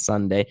people on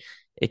Sunday.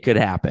 It could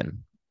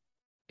happen.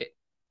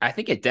 I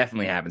think it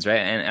definitely happens, right?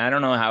 And I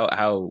don't know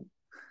how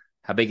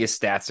big his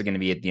stats are going to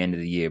be at the end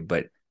of the year,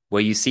 but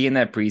what you see in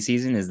that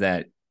preseason is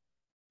that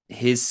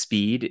his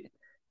speed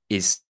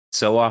is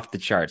so off the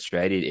charts,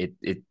 right?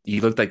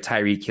 He looked like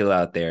Tyreek Hill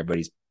out there, but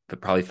he's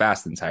probably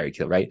faster than Tyreek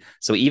Hill, right?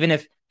 So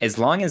as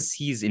long as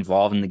he's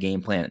involved in the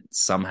game plan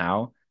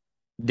somehow,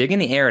 they're going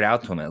to air it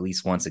out to him at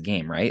least once a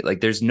game, right? Like,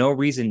 there's no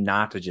reason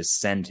not to just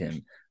send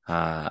him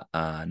on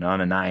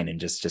a 9 and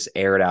just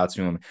air it out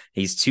to him.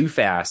 He's too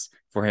fast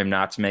for him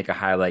not to make a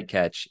highlight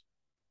catch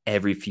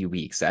every few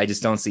weeks. I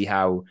just don't see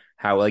how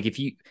like, if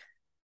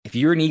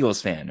you're an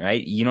Eagles fan,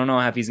 right? You don't know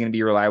if he's going to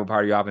be a reliable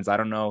part of your offense. I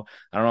don't know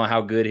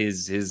how good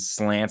his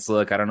slants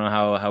look. I don't know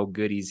how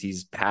good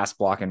he's pass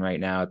blocking right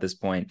now at this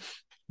point,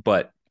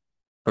 or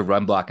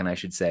run blocking, I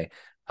should say.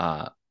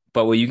 But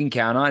what you can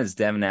count on is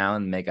Devin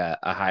Allen make a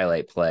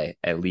highlight play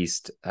at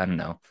least, I don't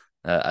know,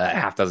 a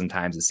half dozen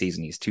times a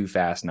season. He's too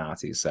fast not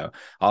to. So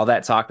all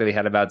that talk that we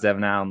had about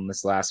Devin Allen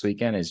this last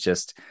weekend it's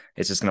just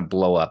going to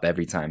blow up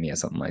every time he has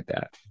something like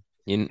that.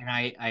 And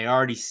I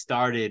already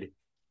started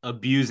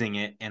abusing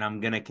it, and I'm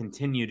going to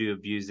continue to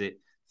abuse it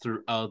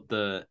throughout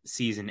the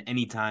season.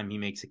 Anytime he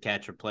makes a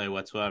catch or play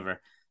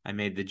whatsoever, I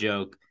made the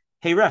joke,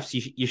 hey, refs,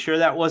 you sure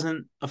that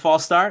wasn't a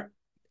false start?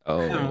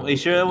 Oh, you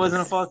sure that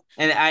wasn't a false?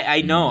 And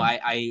I know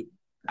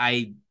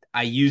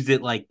I used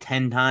it like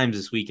 10 times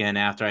this weekend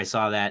after I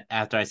saw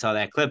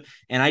that clip.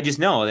 And I just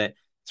know that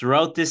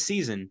throughout this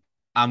season,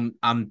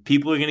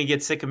 people are going to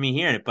get sick of me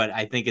hearing it, but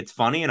I think it's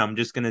funny, and I'm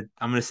going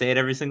to say it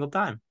every single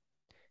time.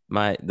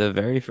 The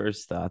very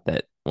first thought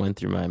that went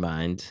through my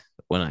mind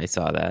when I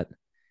saw that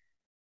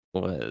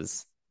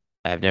was,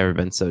 I've never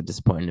been so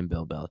disappointed in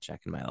Bill Belichick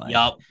in my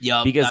life.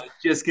 Yup. Because I was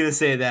just gonna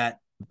say that.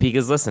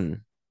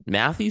 listen,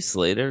 Matthew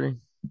Slater,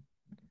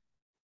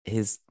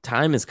 his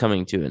time is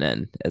coming to an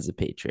end as a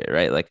Patriot,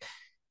 right? Like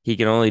he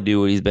can only do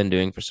what he's been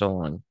doing for so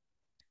long.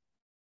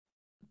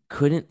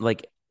 Couldn't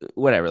like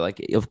whatever,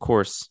 like of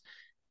course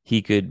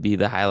he could be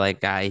the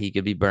highlight guy, he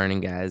could be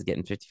burning guys,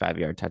 getting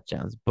 55-yard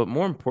touchdowns. But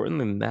more important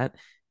than that,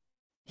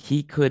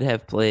 he could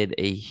have played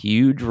a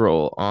huge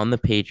role on the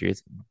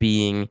Patriots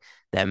being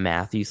that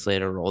Matthew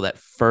Slater role, that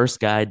first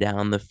guy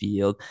down the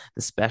field,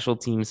 the special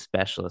team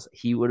specialist.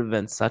 He would have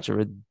been such a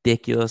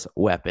ridiculous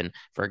weapon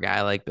for a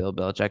guy like Bill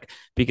Belichick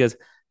because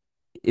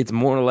it's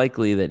more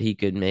likely that he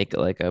could make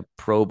like a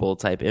Pro Bowl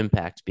type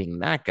impact being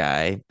that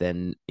guy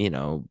than,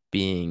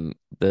 being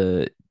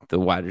the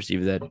wide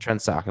receiver that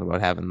Trent's talking about,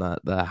 having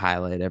the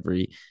highlight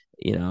every,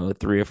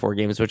 3 or 4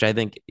 games, which I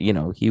think,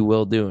 he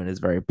will do and is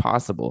very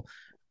possible.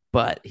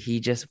 But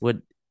he just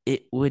would,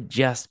 it would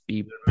just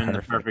be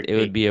perfect. It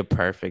would be a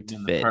perfect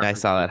fit. And I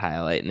saw that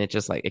highlight and it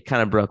just like, it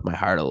kind of broke my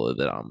heart a little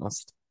bit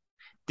almost.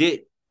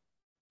 Did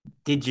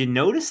you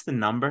notice the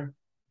number?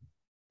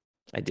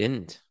 I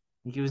didn't.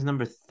 I think it was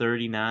number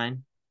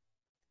 39.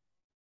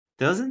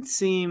 Doesn't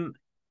seem.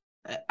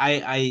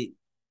 I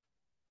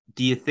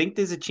do you think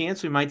there's a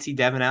chance we might see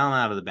Devin Allen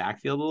out of the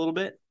backfield a little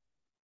bit?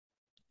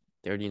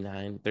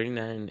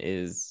 39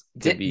 is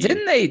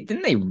didn't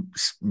they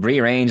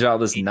rearrange all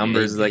those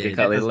numbers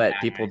they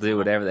let people do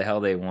whatever the hell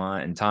they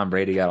want, and Tom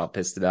Brady got all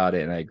pissed about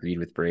it, and I agreed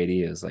with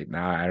Brady. It was like,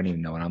 nah, I don't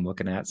even know what I'm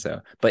looking at.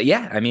 So, but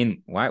yeah, I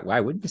mean, why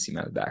wouldn't you see him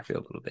out of the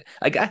backfield a little bit?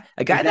 A guy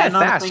that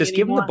fast, just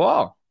give him the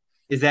ball.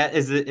 Is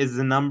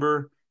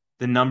the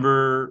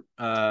number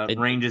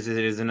ranges?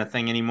 It isn't a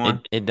thing anymore.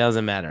 It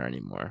doesn't matter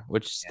anymore,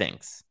 which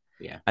stinks.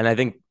 Yeah, and I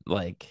think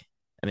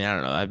I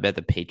don't know. I bet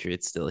the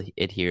Patriots still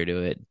adhere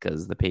to it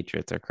because the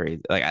Patriots are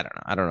crazy. Like,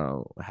 I don't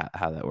know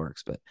how that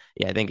works, but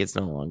yeah, I think it's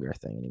no longer a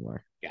thing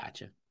anymore.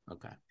 Gotcha.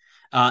 Okay.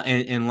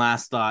 And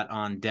last thought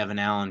on Devin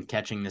Allen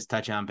catching this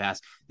touchdown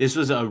pass. This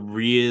was a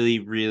really,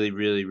 really,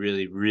 really,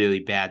 really, really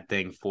bad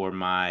thing for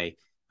my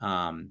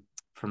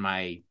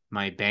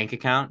bank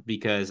account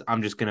because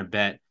I'm just gonna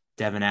bet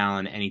Devin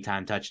Allen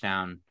anytime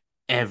touchdown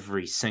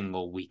every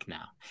single week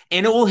now,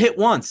 and it will hit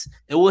once.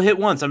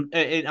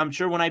 I'm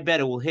sure when I bet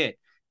it will hit.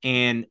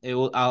 And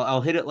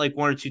I'll hit it like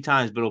 1 or 2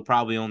 times, but it'll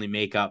probably only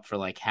make up for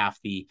like half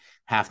the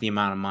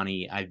amount of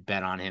money I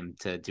bet on him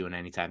to do an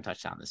anytime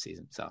touchdown this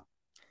season. So,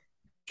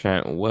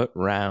 Trent, what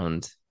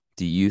round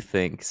do you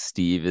think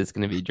Steve is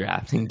going to be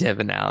drafting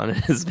Devin Allen in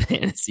his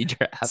fantasy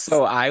draft?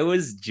 So I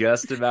was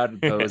just about to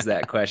pose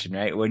that question,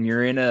 right? When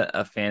you're in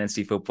a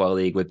fantasy football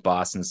league with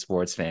Boston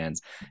sports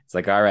fans, it's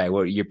like, all right,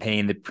 well, you're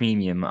paying the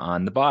premium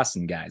on the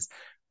Boston guys.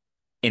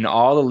 In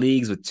all the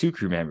leagues with 2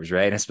 crew members,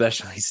 right? And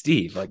especially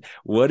Steve, like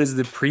what is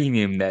the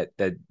premium that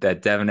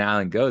Devin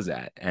Allen goes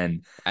at?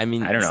 And I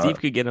mean, I don't know. Steve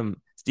could get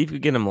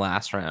him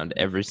last round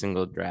every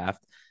single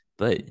draft,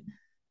 but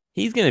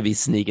he's going to be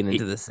sneaking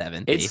into the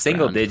 7th. It's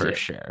single digit for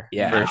sure.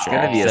 Yeah, it's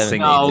going to be a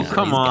single digit. Oh,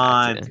 come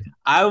on.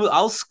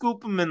 I'll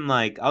scoop him in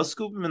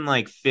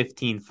like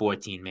 15,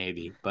 14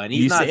 maybe. But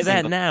he's not say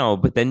that now,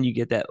 but then you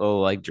get that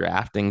little like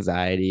draft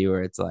anxiety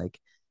where it's like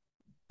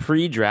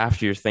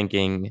pre-draft you're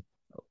thinking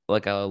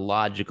like a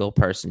logical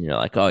person, you're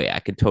like, oh yeah, I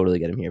could totally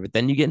get him here. But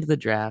then you get into the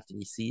draft and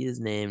you see his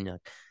name and you're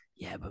like,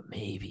 yeah, but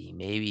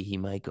maybe he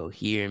might go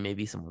here,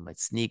 maybe someone might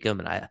sneak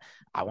him, and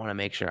I want to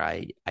make sure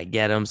I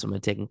get him, so I'm gonna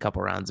take him a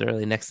couple rounds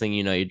early. Next thing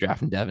you know, you're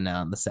drafting Devin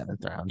Allen in the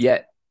 7th round. Yeah,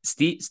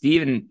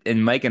 Steve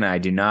and Mike and I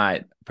do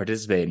not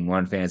participate in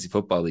one fantasy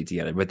football league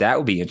together, but that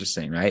would be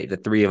interesting, right? The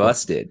 3 of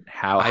us did.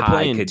 How I high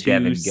play in could 2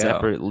 Devin go?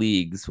 separate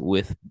leagues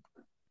with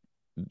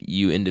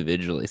you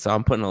individually, so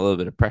I'm putting a little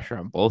bit of pressure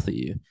on both of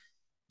you.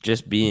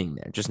 Just being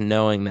there, just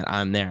knowing that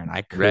I'm there and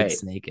I could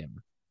snake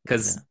him.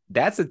 Because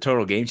that's a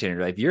total game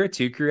changer. Like if you're a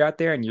 2 crew out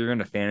there and you're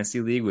in a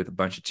fantasy league with a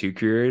bunch of 2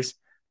 crewers,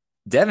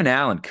 Devin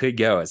Allen could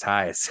go as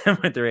high as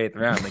 7th or 8th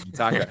round, like you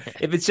talked about.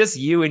 If it's just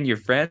you and your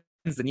friends,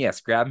 then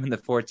yes, grab him in the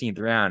 14th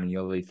round and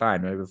you'll be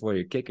fine right before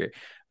your kicker.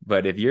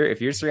 But if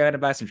you're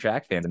surrounded by some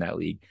track fans in that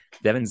league,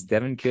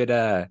 Devin could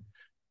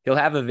he'll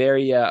have a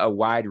very a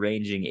wide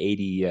ranging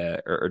 80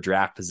 or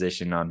draft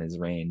position on his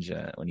range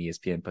when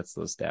ESPN puts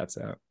those stats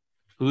out.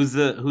 Who's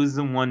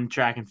the one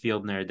track and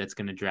field nerd that's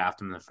going to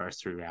draft him in the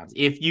first 3 rounds?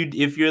 If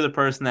you're the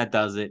person that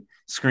does it,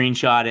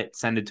 screenshot it,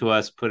 send it to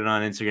us, put it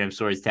on Instagram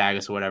stories, tag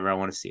us or whatever. I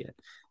want to see it.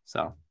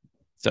 So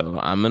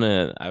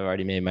I've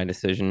already made my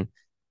decision,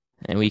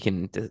 and we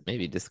can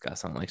maybe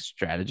discuss on like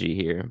strategy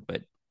here,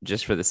 but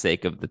just for the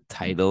sake of the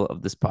title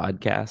of this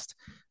podcast,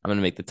 I'm going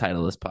to make the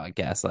title of this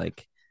podcast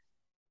like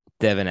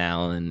Devin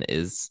Allen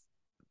is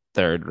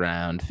 3rd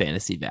round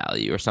fantasy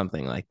value or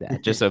something like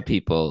that, just so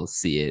people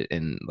see it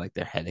and like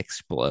their head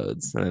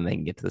explodes and then they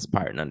can get to this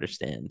part and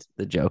understand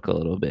the joke a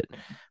little bit.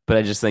 But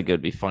I just think it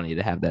would be funny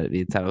to have that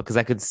be the title because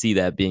I could see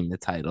that being the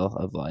title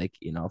of like,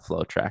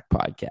 Flow Track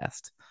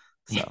podcast.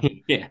 So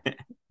yeah.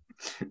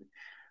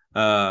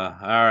 All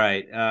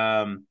right.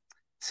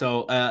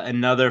 So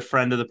another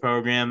friend of the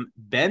program,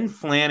 Ben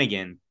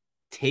Flanagan,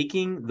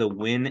 taking the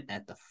win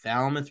at the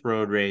Falmouth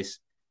Road Race,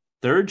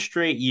 third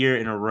straight year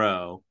in a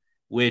row,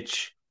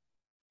 which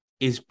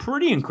is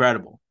pretty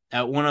incredible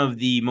at one of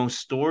the most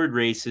storied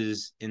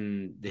races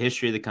in the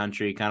history of the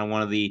country, kind of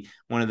one of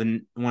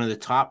the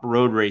top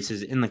road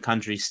races in the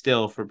country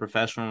still for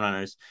professional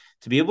runners,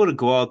 to be able to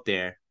go out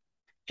there.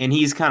 And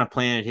he's kind of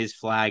planted his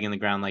flag in the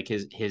ground, like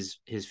his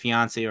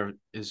fiance or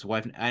his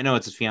wife. I know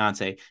it's his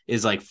fiance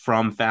is like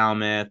from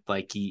Falmouth.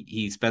 Like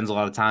he spends a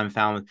lot of time in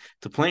Falmouth.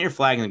 To plant your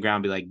flag in the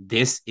ground, be like,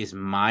 this is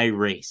my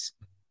race,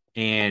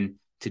 and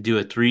to do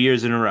it 3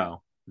 years in a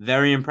row,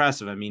 very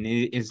impressive. I mean,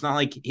 it's not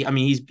like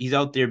he's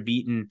out there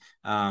beating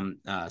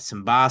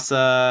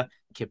Simbasa,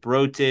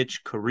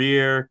 Kiprotich,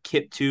 Career,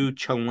 Kiptu,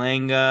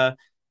 Chalanga,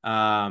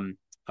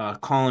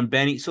 Colin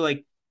Benny. So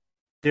like,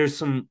 there's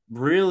some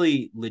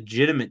really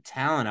legitimate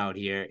talent out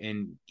here,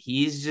 and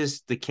he's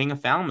just the king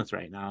of Falmouth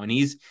right now. And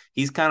he's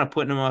kind of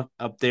putting him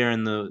up there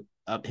in the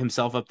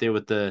himself up there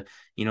with the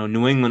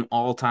New England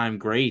all time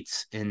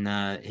greats in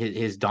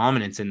his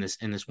dominance in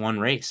this one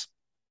race.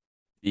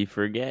 You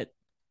forget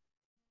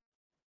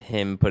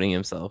him putting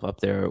himself up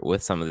there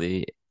with some of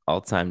the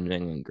all time New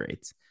England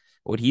greats.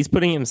 What he's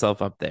putting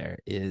himself up there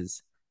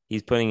is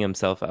he's putting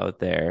himself out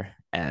there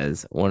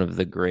as one of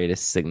the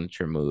greatest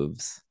signature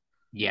moves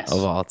Yes.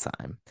 of all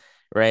time,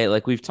 right?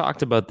 Like we've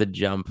talked about the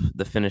jump,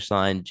 the finish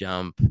line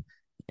jump,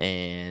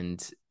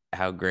 and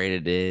how great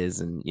it is.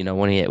 And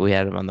when we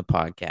had him on the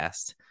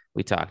podcast,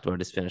 we talked about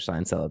his finish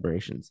line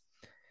celebrations.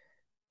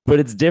 But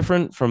it's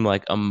different from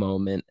like a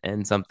moment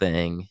and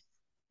something,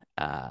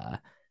 that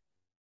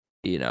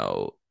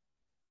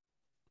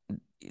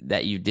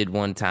you did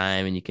one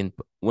time, and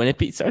when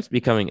it starts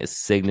becoming a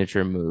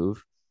signature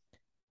move,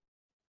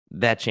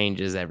 that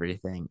changes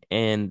everything.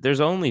 And there's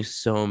only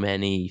so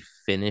many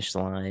finish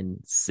line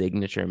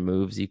signature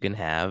moves you can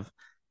have,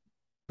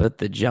 but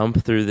the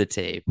jump through the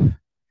tape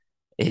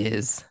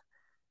is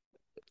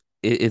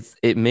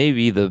it may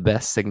be the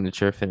best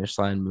signature finish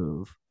line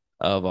move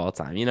of all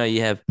time.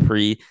 You have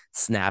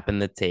pre-snapping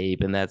the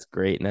tape, and that's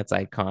great and that's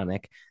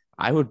iconic.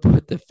 I would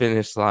put the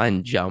finish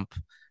line jump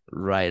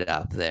right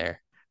up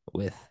there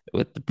with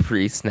the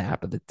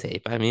pre-snap of the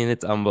tape. I mean,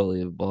 it's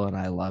unbelievable, and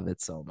I love it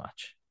so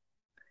much.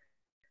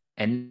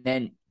 And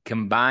then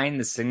combine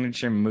the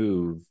signature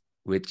move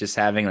with just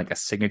having like a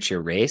signature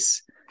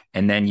race.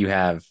 And then you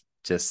have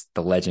just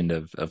the legend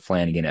of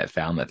Flanagan at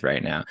Falmouth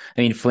right now.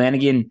 I mean,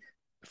 Flanagan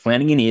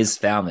is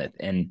Falmouth.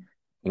 And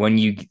when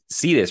you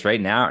see this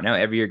right now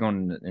every year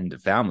going into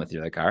Falmouth,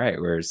 you're like, all right,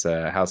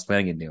 how's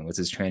Flanagan doing? What's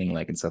his training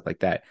like and stuff like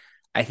that?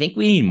 I think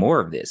we need more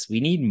of this.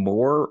 We need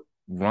more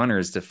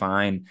runners to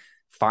find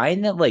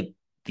that like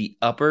the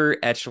upper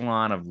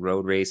echelon of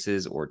road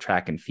races or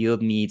track and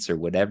field meets or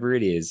whatever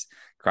it is,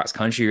 cross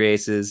country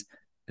races,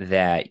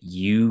 that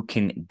you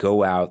can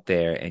go out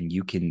there and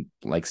you can,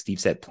 like Steve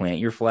said, plant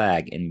your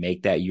flag and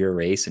make that your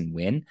race and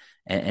win,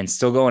 and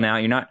still going out.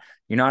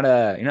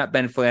 You're not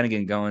Ben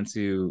Flanagan going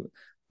to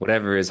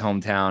whatever his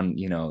hometown,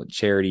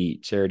 charity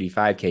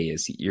 5K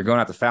is. You're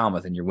going out to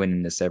Falmouth and you're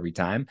winning this every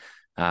time.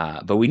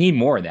 But we need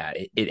more of that.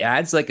 It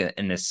adds like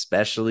an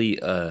especially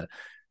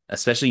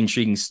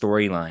intriguing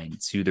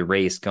storyline to the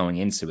race going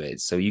into it.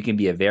 So you can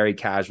be a very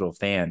casual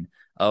fan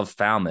of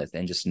Falmouth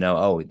and just know,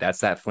 oh,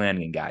 that's that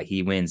Flanagan guy.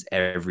 He wins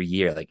every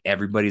year. Like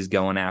everybody's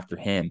going after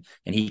him,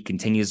 and he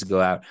continues to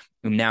go out.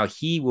 And now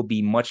he will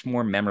be much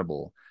more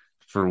memorable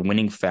for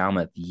winning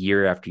Falmouth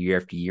year after year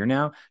after year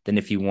now than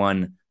if he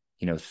won,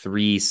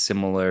 3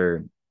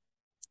 similar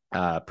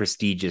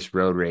prestigious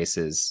road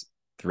races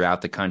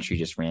throughout the country,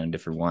 just ran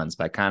different ones.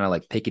 By kind of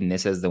like picking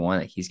this as the one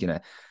that he's going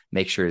to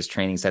make sure his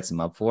training sets him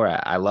up for.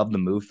 I love the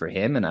move for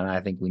him, and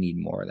I think we need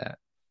more of that.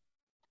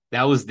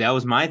 That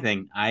was my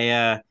thing.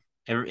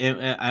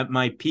 At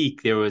my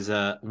peak, there was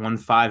a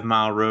 5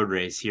 mile road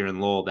race here in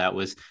Lowell that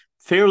was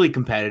fairly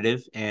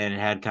competitive, and it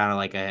had kind of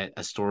like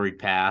a storied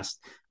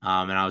past.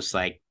 And I was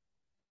like,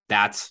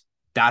 that's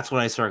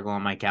what I circle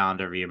on my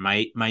calendar every year.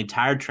 My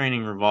entire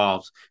training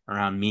revolves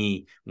around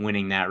me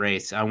winning that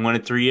race. I won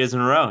it 3 years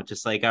in a row,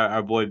 just like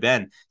our boy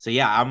Ben. So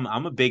yeah,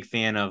 I'm a big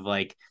fan of,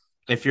 like,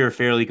 if you're a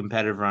fairly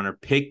competitive runner,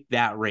 pick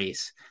that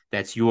race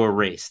that's your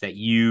race that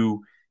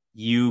you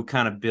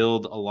kind of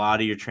build a lot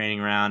of your training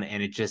around,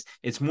 and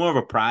it's more of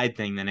a pride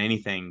thing than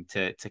anything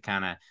to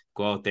kind of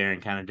go out there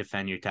and kind of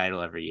defend your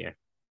title every year.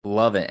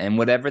 Love it. And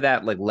whatever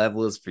that like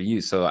level is for you.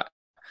 So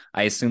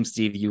I assume,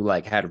 Steve, you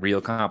like had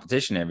real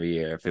competition every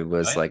year if it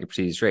was like a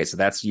prestigious race.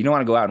 So you don't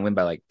want to go out and win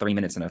by like 3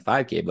 minutes in a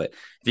 5K, but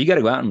if you got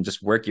to go out and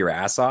just work your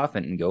ass off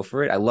and go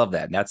for it, I love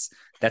that. And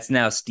that's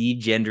now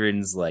Steve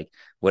Gendron's, like,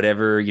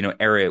 whatever,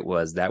 era it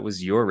was, that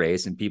was your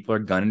race, and people are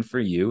gunning for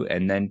you.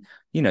 And then,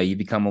 you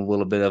become a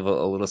little bit of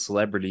a little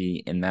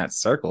celebrity in that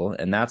circle.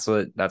 And that's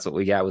what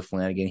we got with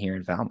Flanagan here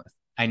in Falmouth.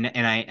 I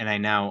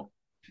now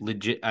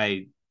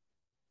I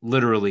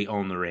literally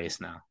own the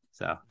race now.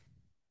 So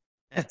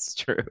that's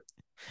true.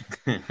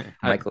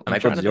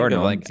 Michael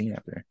Jordan like team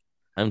after.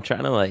 I'm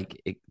trying to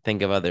like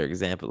think of other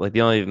examples. Like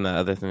the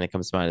other thing that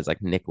comes to mind is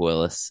like Nick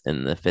Willis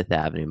in the Fifth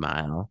Avenue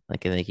Mile.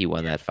 Like I think he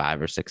won that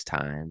 5 or 6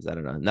 times. I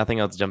don't know. Nothing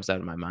else jumps out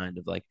of my mind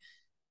of like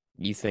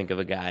you think of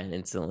a guy and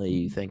instantly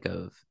you think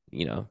of,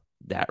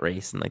 that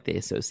race and like they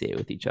associate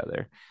with each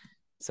other.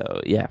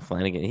 So yeah,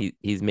 Flanagan,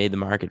 he's made the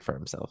market for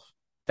himself.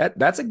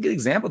 That's a good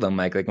example though,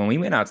 Mike. Like when we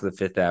went out to the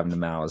Fifth Avenue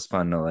Mile, it was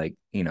fun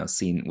to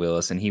see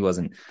Willis, and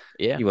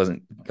Yeah. he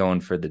wasn't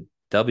going for the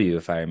W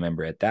if I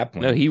remember at that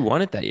point. No, he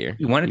won it that year.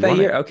 He won it that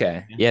year.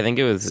 Okay. Yeah, I think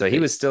it was. So he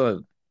was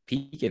still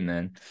peaking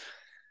then.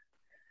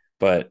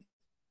 But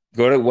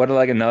what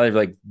like another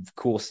like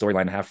cool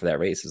storyline to have for that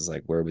race is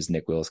like where was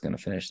Nick Willis going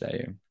to finish that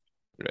year?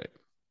 Right.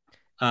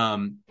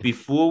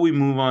 Before we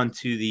move on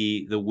to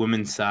the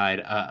women's side,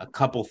 a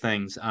couple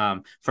things.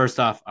 First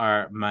off,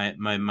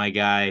 my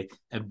guy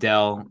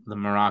Abdel, the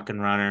Moroccan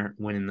runner,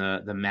 winning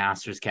the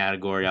Masters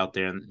category out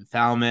there in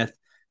Falmouth.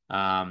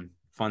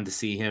 Fun to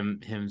see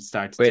him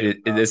start. Wait,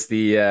 is this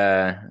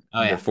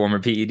the former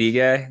PED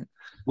guy?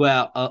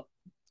 Well,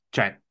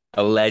 Trent.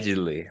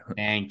 Allegedly.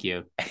 Thank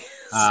you.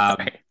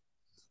 Sorry.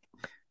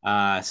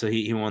 So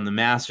he won the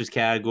Masters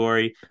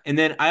category, and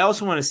then I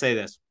also want to say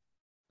this.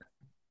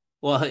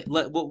 Well,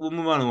 we'll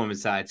move on to the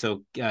women's side.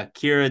 So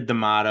Kira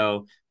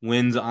D'Amato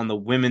wins on the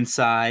women's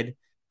side.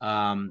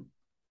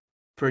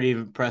 Pretty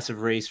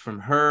impressive race from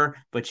her,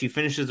 but she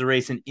finishes the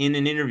race, and in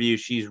an interview,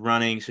 she's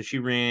running. So she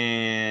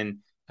ran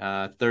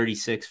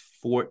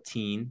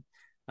 36:14,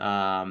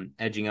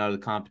 edging out of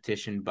the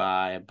competition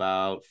by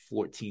about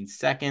 14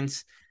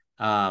 seconds.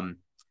 In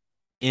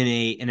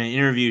an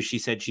interview, she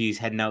said she's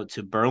heading out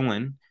to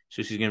Berlin.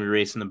 So she's going to be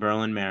racing the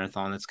Berlin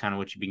Marathon. That's kind of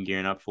what she's been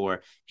gearing up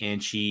for.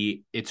 And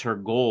it's her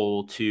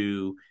goal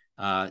to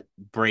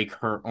break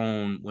her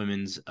own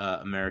women's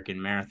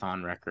American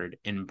marathon record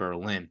in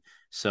Berlin.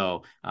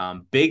 So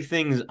big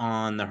things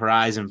on the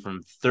horizon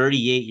from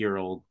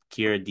 38-year-old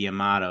Kira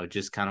D'Amato,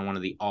 just kind of one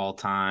of the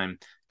all-time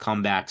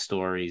comeback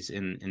stories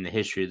in the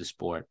history of the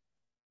sport.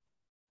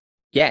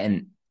 Yeah,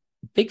 and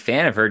big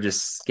fan of her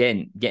just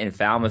getting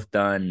Falmouth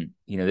done,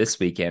 this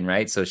weekend,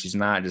 right? So she's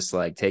not just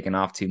like taking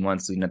off 2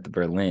 months leading up to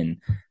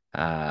Berlin,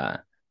 trying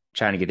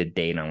to get a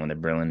date on when the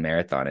Berlin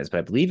Marathon is, but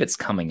I believe it's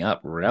coming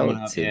up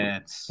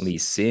relatively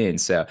soon.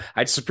 So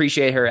I just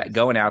appreciate her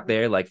going out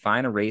there, like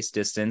find a race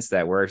distance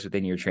that works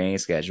within your training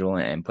schedule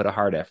and put a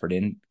hard effort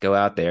in, go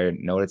out there,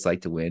 know what it's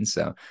like to win.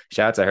 So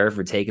shout out to her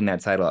for taking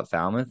that title at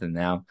Falmouth and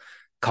now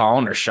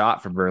calling her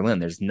shot for Berlin.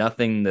 There's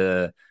nothing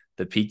the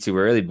peak too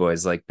early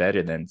boys like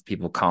better than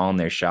people calling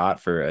their shot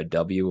for a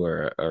W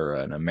or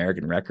an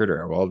American record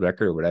or a world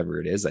record or whatever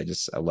it is.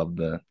 I love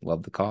the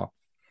call.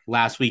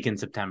 Last week in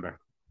September.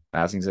 All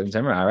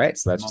right.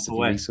 So that's just a few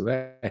weeks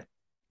away.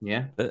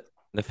 Yeah.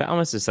 The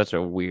Falmouth is such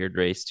a weird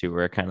race too,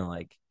 where it kind of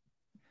like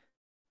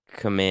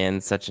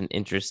commands such an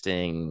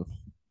interesting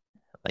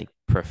like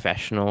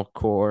professional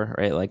core,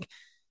 right? Like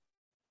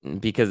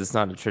because it's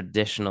not a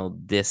traditional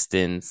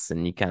distance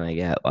and you kind of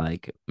get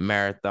like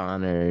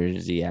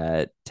marathoners, you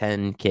got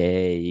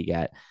 10K, you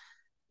got,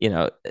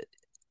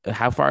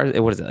 how far,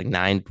 what is it, like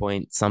 9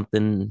 point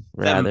something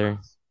rather?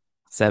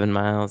 7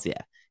 miles. Yeah.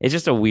 It's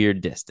just a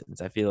weird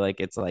distance. I feel like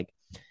it's like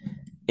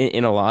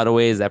in a lot of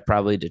ways that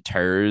probably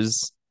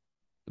deters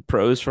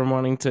pros from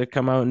wanting to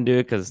come out and do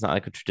it because it's not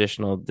like a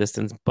traditional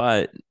distance,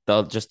 but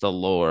just the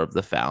lore of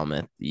the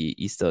Falmouth,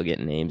 you still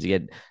get names. You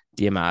get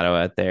D'Amato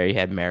out there. You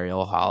had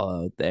Mariel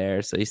Hall out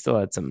there. So you still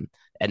had some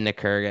Edna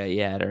Kurga.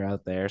 You had her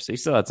out there. So you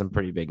still had some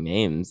pretty big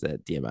names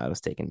that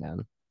D'Amato's taken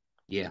down.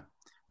 Yeah.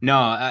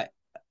 No,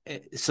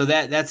 so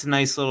that's a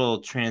nice little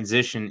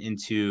transition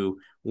into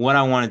what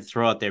I wanted to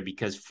throw out there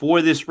because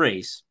for this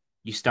race,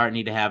 you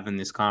need to have in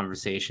this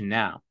conversation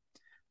now.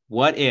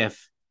 What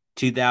if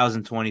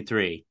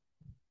 2023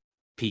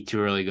 Pete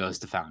Too Early goes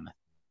to Falmouth?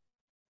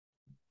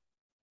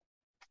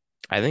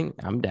 I think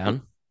I'm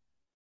down.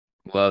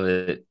 Love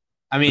it.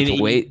 I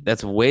mean,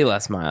 that's way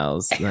less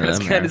miles. I was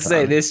going to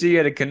say this year you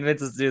got to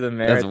convince us to do the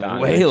marathon.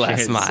 That's way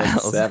less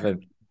miles.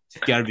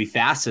 It's got to be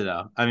faster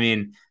though. I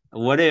mean,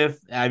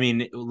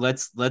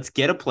 let's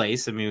get a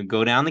place. I mean,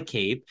 go down the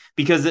Cape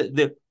because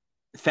the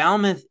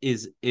Falmouth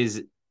is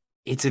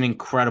it's an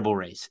incredible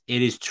race.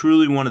 It is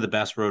truly one of the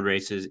best road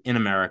races in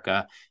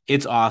America.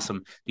 It's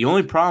awesome. The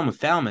only problem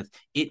with Falmouth,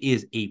 it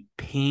is a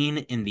pain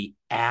in the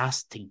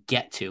ass to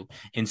get to.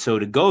 And so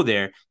to go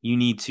there, you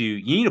need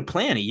to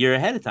plan a year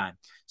ahead of time.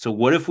 So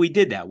what if we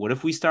did that? What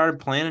if we started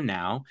planning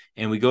now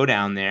and we go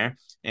down there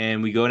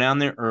and we go down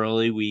there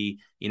early?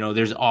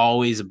 There's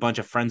always a bunch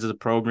of friends of the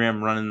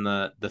program running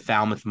the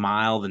Falmouth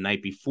Mile the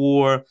night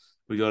before.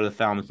 We go to the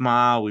Falmouth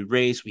Mile, we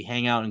race, we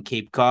hang out in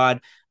Cape Cod.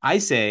 I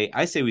say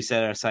we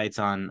set our sights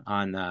on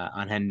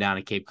heading down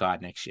to Cape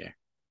Cod next year.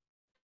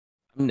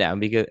 I'm down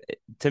because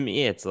to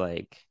me it's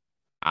like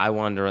I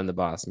wanted to run the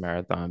Boston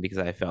Marathon because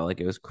I felt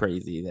like it was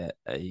crazy that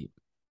a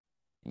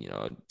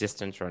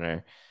distance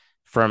runner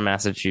from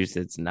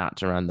Massachusetts not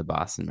to run the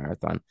Boston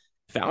Marathon.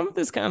 Falmouth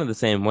is kind of the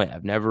same way.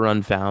 I've never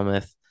run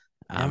Falmouth.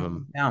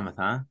 Falmouth,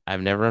 huh?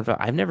 I've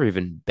never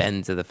even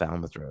been to the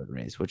Falmouth Road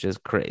Race, which is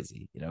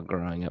crazy.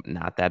 Growing up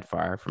not that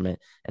far from it,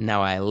 and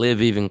now I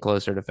live even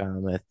closer to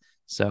Falmouth.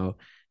 So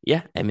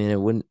yeah, I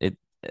mean,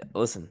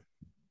 listen,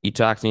 you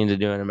talked me into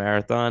doing a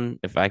marathon.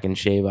 If I can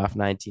shave off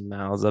 19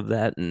 miles of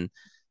that and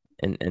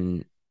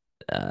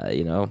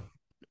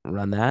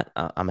run that,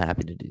 I'm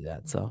happy to do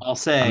that. So I'll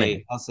I'm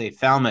in. say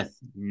Falmouth,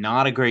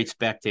 not a great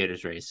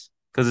spectators race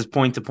because it's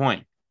point to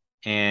point,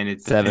 and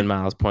it's the 7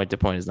 miles point to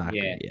point is not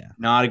yeah, great. Yeah.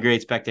 not a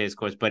great spectators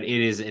course, but it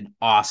is an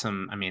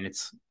awesome. I mean,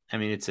 it's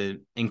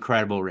an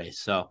incredible race.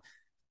 So,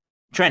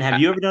 Trent, have I,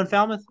 you ever done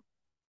Falmouth?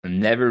 I've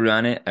never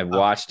run it. I've Oh,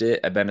 watched it.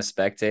 I've been a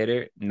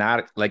spectator.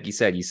 Not like you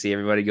said, you see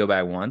everybody go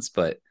by once,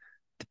 but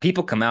the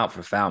people come out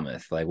for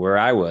Falmouth, like where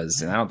I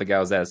was, and I don't think I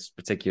was at a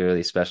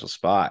particularly special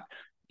spot.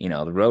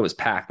 The road was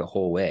packed the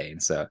whole way.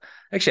 And so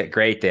actually a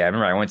great day. I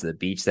remember I went to the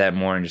beach that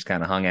morning, just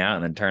kind of hung out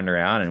and then turned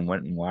around and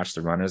went and watched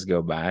the runners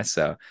go by.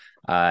 So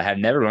I have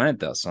never run it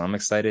though. So I'm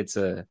excited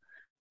to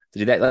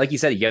do that. Like you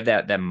said, you have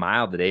that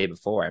mile the day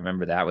before. I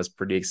remember that was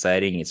pretty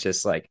exciting. It's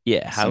just like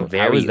Yeah. some How is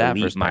very that for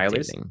elite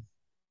milers. spectating?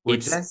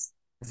 what'd you say? It's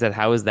I said,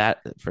 how is that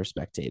for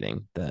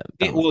spectating the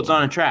Falmouth Well, it's on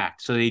Mile? a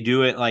track, so they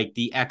do it like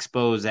the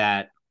expos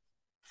at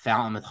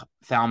Falmouth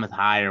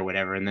High or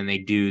whatever, and then they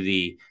do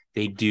the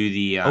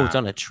Oh, it's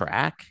on a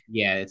track.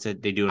 yeah,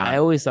 they do it I on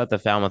always thought the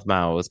Falmouth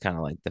Mile was kind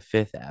of like the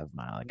Fifth Ave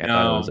Mile. Like I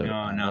thought it no was a.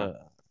 no no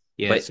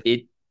yeah, but it's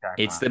a track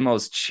it's mile. the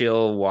most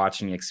chill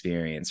watching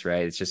experience,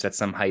 right? It's just at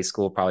some high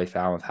school, probably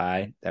Falmouth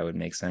High. That would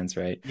make sense,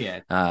 right?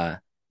 Yeah,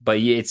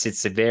 But yeah,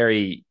 it's a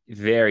very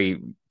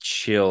very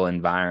chill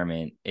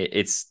environment.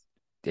 It's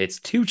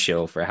too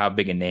chill for how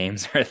big of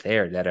names are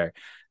there that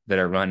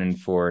are running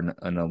for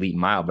an elite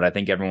mile. But I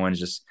think everyone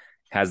just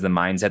has the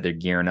mindset they're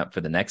gearing up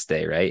for the next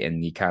day, right?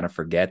 And you kind of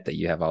forget that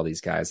you have all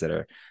these guys that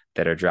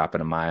are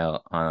dropping a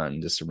mile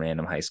on just a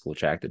random high school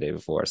track the day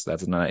before. So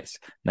that's a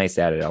nice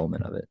added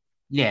element of it.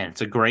 yeah,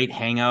 it's a great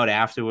hangout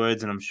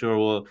afterwards, and I'm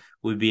sure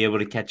we'll be able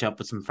to catch up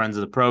with some friends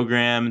of the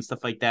program and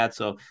stuff like that.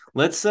 So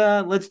let's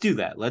do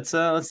that. Let's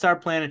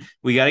start planning.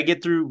 We got to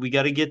get through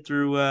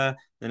the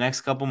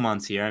next couple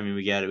months here. I mean,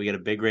 we got a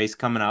big race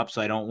coming up,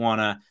 so I don't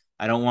want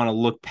to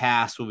look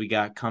past what we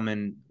got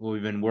coming, what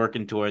we've been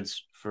working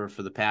towards for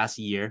the past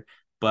year.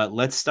 But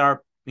let's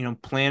start,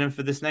 planning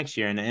for this next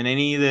year. And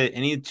any of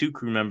the two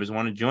crew members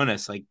want to join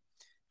us, like,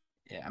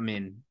 yeah, I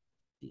mean,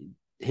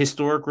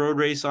 historic road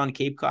race on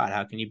Cape Cod.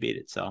 How can you beat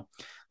it? So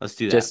let's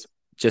do that.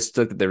 Just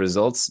look at the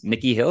results.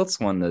 Nikki Hiltz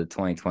won the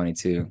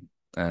 2022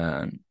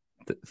 the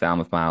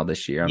Falmouth Mile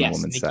this year on the Yes,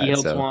 women's Nikki side.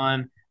 Hiltz So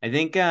won. I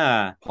think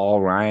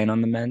Paul Ryan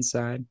on the men's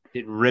side.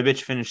 did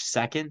Ribich finish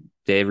second?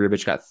 Dave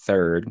Rubich got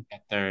third.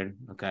 At third.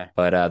 Okay.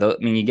 But I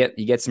mean, you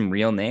get some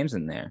real names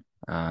in there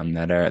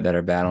that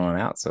are battling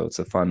out. So it's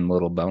a fun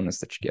little bonus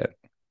that you get.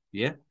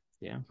 Yeah,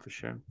 yeah, for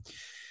sure.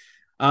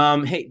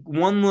 Hey,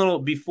 one little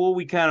before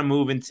we kind of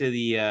move into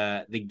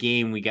the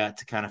game, we got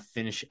to kind of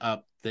finish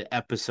up the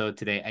episode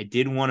today. I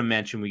did want to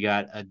mention we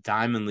got a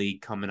Diamond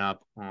League coming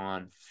up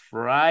on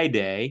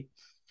Friday,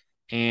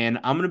 and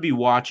I'm gonna be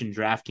watching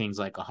DraftKings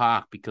like a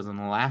hawk because on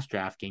the last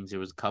DraftKings there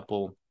was a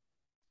couple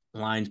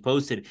lines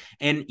posted,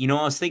 and I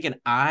was thinking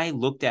I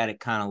looked at it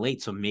kind of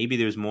late, so maybe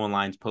there's more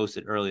lines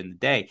posted early in the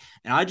day,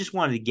 and I just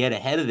wanted to get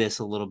ahead of this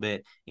a little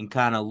bit and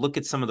kind of look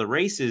at some of the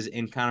races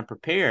and kind of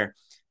prepare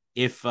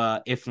if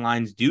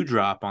lines do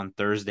drop on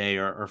Thursday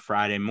or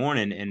Friday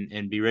morning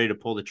and be ready to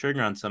pull the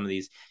trigger on some of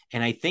these.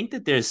 And I think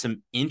that there's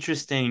some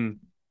interesting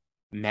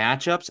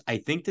matchups. I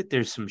think that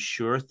there's some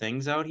sure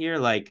things out here.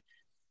 Like,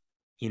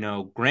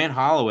 Grant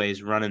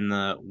Holloway's running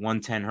the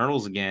 110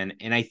 hurdles again.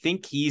 And I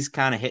think he's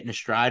kind of hitting a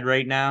stride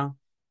right now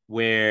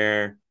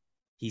where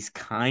he's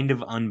kind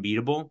of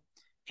unbeatable.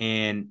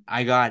 And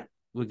we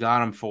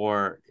got him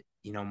for,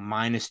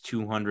 minus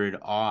 200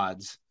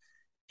 odds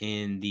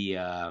in the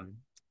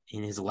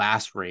in his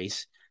last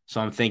race.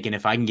 So I'm thinking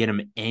if I can get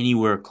him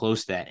anywhere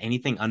close to that,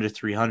 anything under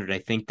 300, I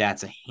think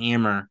that's a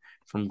hammer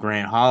from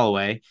Grant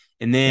Holloway.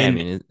 And Yeah, I then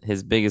mean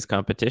his biggest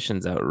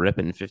competition's out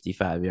ripping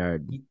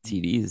 55-yard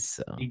TDs.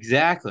 So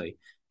exactly.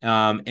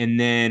 And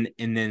then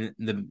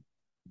the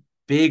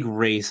big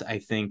race I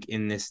think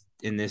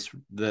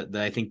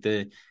I think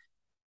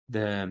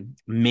the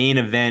main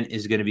event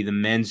is going to be the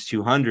men's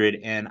 200,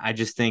 and I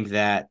just think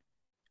that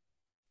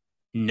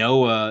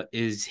Noah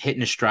is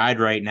hitting a stride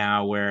right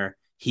now where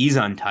he's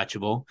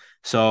untouchable.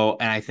 So,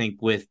 and I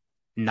think with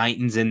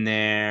Knighton's in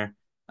there,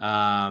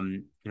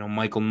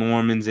 Michael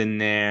Norman's in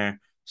there.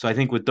 So I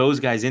think with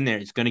those guys in there,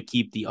 it's going to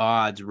keep the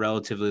odds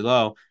relatively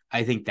low.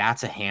 I think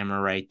that's a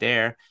hammer right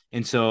there.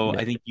 And so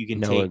I think you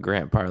can Noah take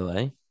Grant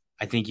parlay.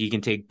 I think you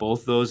can take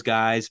both those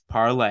guys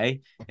parlay,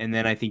 and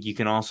then I think you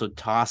can also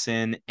toss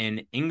in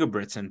an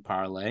Ingebrigtsen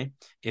parlay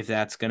if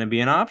that's going to be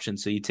an option.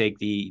 So you take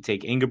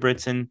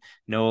Ingebrigtsen,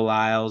 Noah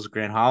Lyles,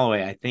 Grant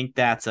Holloway. I think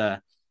that's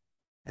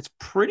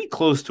pretty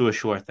close to a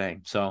sure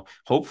thing. So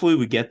hopefully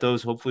we get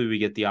those. Hopefully we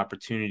get the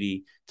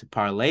opportunity to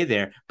parlay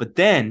there. But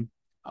then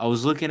I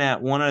was looking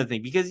at one other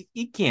thing because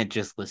you can't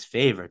just list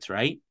favorites,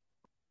 right?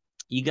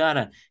 You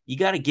gotta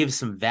give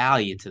some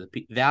value to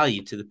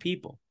the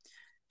people.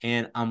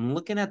 And I'm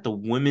looking at the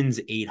women's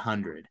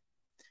 800,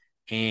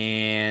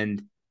 and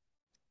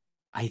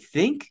I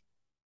think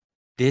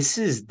this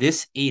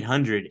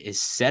 800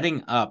 is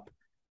setting up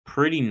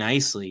pretty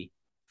nicely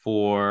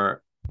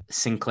for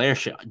Sinclair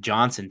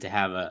Johnson to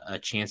have a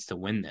chance to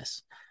win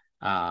this.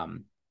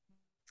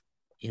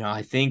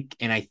 I think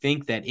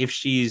that if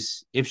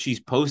she's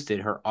posted,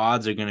 her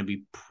odds are going to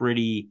be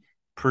pretty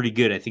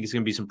good. I think it's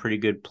going to be some pretty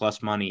good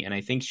plus money, and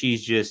I think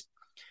she's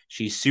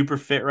super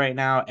fit right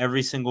now.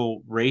 Every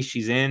single race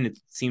she's in, it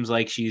seems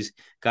like she's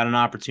got an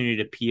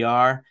opportunity to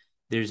PR.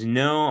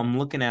 I'm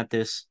looking at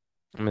this.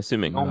 I'm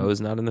assuming Mo's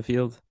not in the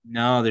field.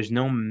 No, there's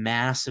no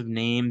massive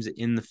names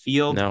in the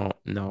field. No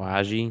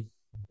Aji,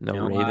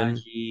 no Raven.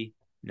 Aji,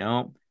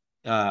 no,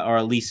 or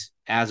at least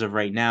as of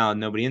right now,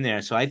 nobody in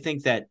there. So I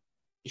think that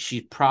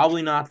she's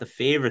probably not the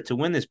favorite to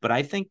win this, but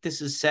I think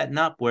this is setting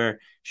up where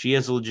she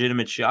has a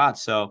legitimate shot.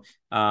 So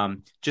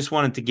just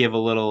wanted to give a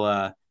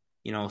little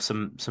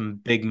some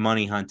big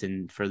money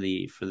hunting for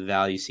the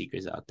value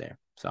seekers out there.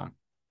 So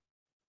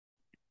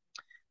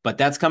but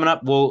that's coming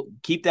up. We'll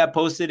keep that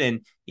posted.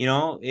 And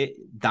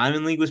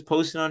Diamond League was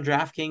posted on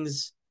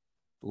DraftKings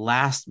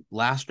last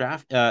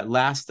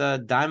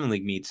Diamond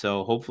League meet.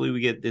 So hopefully we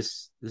get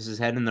this. This is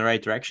heading in the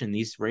right direction.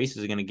 These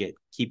races are going to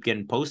keep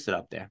getting posted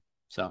up there.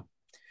 So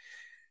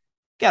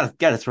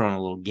gotta throw in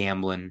a little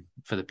gambling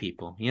for the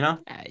people. You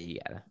gotta.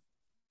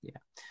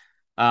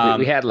 Yeah.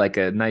 We had like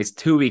a nice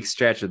 2-week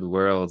stretch of the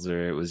Worlds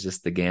where it was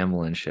just the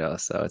gambling show.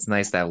 So it's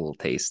nice to have a little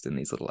taste in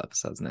these little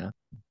episodes now.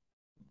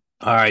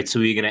 All right, so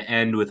we're going to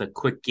end with a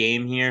quick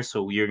game here.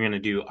 So we're going to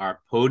do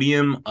our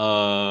podium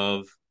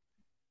of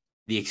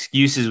the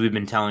excuses we've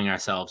been telling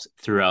ourselves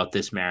throughout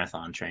this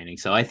marathon training.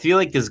 So I feel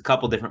like there's a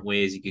couple different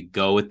ways you could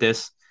go with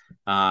this.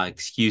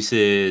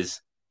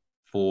 Excuses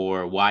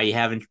for why you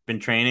haven't been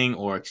training,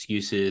 or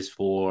excuses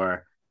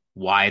for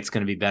why it's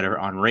going to be better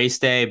on race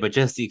day, but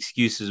just the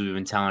excuses we've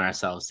been telling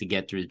ourselves to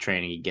get through the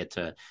training and get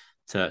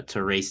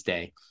to race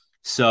day.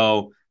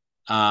 So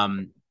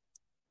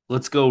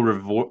let's go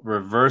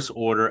reverse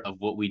order of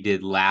what we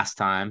did last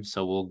time.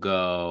 So we'll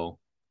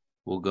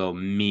go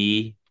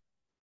me,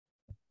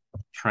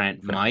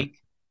 Trent, Mike.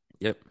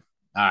 Yep.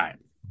 All right.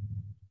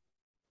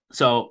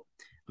 So,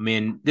 I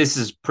mean, this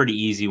is pretty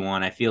easy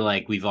one. I feel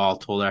like we've all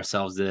told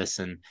ourselves this,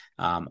 and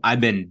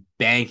I've been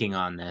banking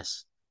on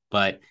this,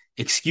 but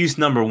excuse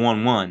number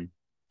one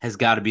has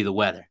got to be the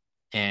weather,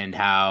 and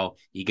how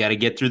you got to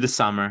get through the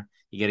summer.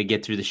 You got to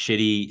get through the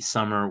shitty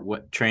summer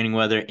training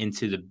weather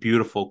into the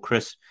beautiful,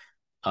 crisp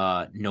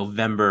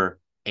November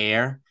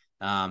air.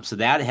 So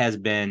that has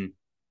been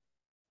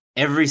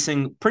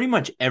pretty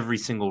much every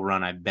single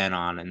run I've been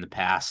on in the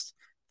past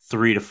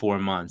 3 to 4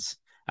 months.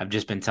 I've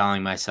just been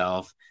telling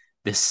myself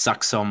this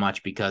sucks so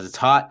much because it's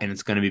hot and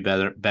it's going to be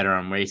better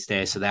on race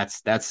day. So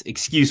that's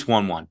excuse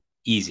 1-1.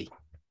 Easy.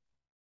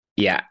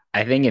 Yeah,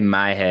 I think in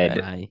my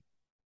head,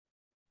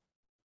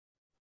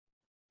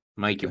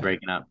 Mike, you're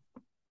breaking up.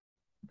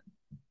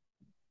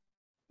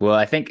 Well,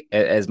 I think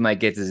as Mike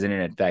gets his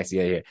internet back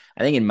together here,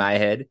 I think in my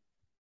head,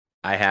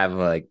 I have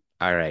like,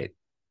 all right,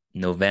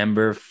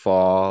 November,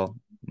 fall,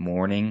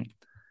 morning.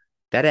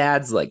 That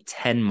adds like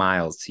 10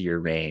 miles to your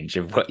range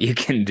of what you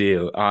can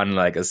do on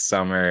like a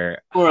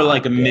summer. Or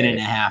like a minute and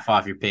a half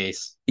off your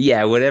pace.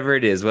 Yeah, whatever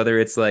it is, whether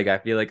it's like I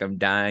feel like I'm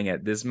dying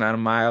at this amount of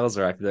miles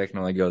or I feel like I can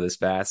only go this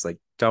fast, like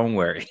don't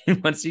worry.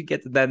 Once you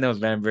get to that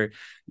November,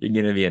 you're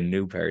going to be a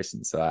new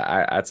person. So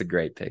that's a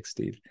great pick,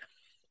 Steve.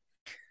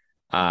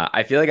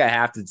 I feel like I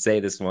have to say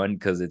this one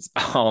because it's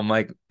all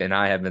Mike and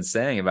I have been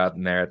saying about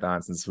the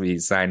marathon since we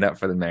signed up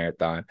for the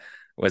marathon,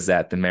 was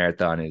that the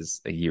marathon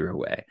is a year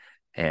away.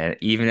 And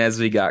even as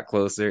we got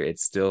closer, it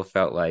still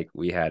felt like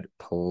we had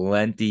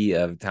plenty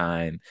of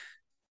time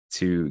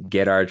to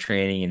get our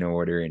training in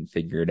order and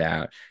figure it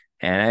out.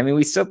 And I mean,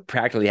 we still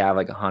practically have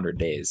like 100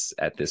 days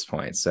at this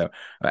point. So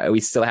we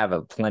still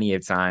have plenty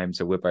of time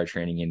to whip our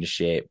training into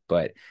shape.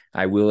 But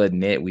I will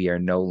admit we are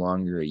no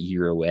longer a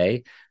year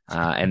away.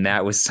 And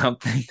that was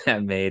something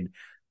that made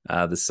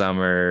the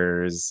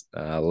summer's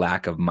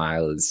lack of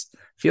miles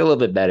feel a little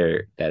bit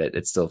better, that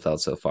it still felt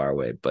so far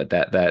away. But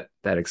that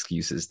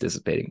excuse is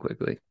dissipating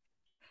quickly.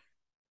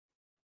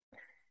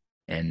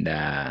 And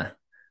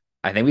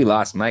I think we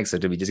lost Mike. So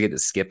did we just get to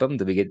skip him?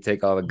 Did we get to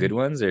take all the good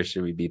ones, or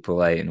should we be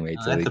polite and wait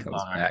till he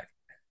comes back?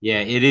 Yeah,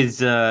 it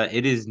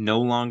is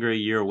no longer a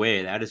year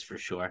away. That is for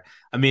sure.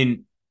 I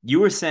mean,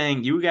 you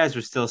guys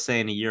were still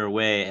saying a year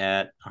away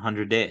at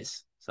 100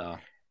 days. So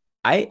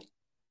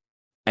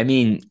I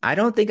mean, I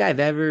don't think I've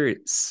ever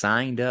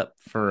signed up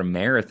for a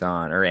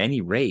marathon or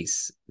any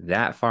race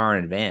that far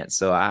in advance.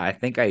 So I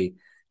think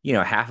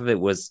half of it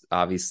was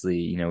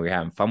obviously, we were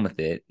having fun with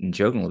it and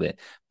joking with it,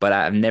 but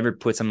I've never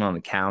put something on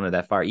the calendar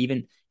that far,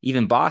 even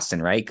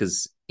Boston, right?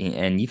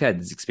 And you've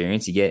had this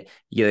experience, you get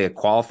like a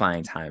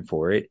qualifying time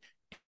for it.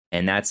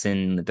 And that's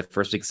in the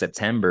first week of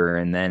September,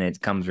 and then it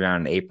comes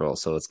around in April.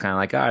 So it's kind of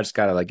like, I just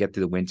got to like get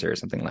through the winter or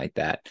something like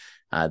that.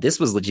 This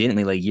was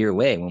legitimately like a year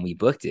away when we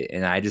booked it.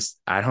 And I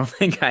don't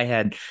think I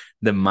had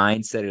the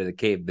mindset or the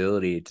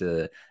capability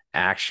to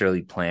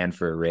actually plan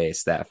for a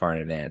race that far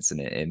in advance. And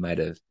it might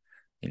have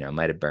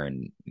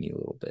burned me a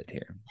little bit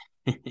here.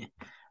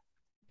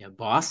 Yeah,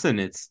 Boston,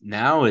 it's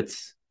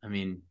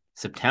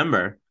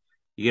September.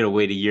 You got to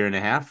wait a year and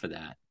a half for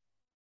that.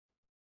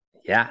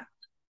 Yeah.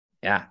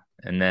 Yeah.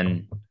 And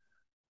then,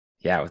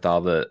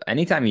 with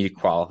anytime you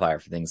qualify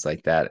for things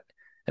like that,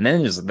 And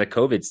then there's the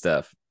COVID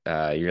stuff.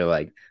 You're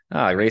like,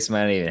 oh, the race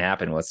might not even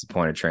happen. What's the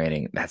point of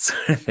training? That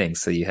sort of thing.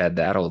 So you had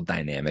that whole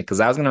dynamic. Because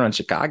I was going to run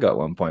Chicago at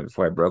one point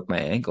before I broke my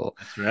ankle.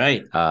 That's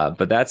right.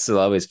 But that still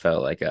always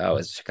felt like, oh,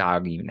 is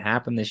Chicago even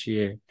happen this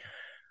year?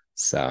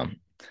 So,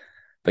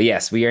 but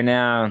yes, we are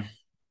now.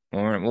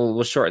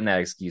 We'll shorten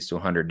that excuse to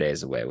 100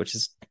 days away, which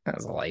is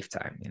that's a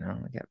lifetime. We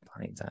got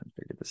plenty of time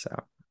to figure this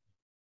out.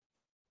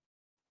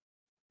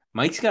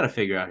 Mike's got to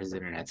figure out his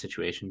internet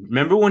situation.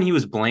 Remember when he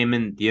was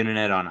blaming the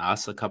internet on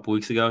us a couple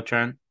weeks ago,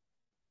 Trent?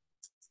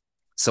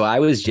 So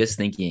I was just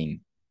thinking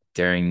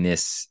during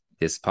this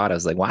pod, I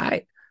was like,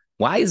 why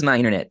is my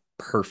internet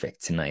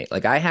perfect tonight?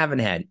 Like I haven't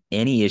had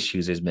any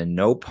issues. There's been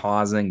no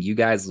pausing. You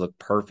guys look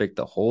perfect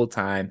the whole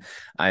time.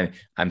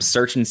 I'm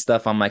searching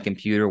stuff on my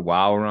computer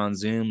while we're on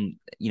Zoom.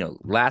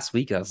 Last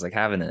week I was like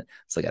I was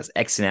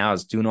Xing out. I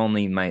was doing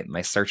only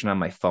my searching on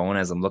my phone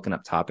as I'm looking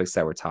up topics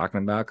that we're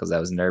talking about because I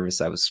was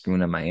nervous I was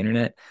screwing up my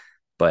internet.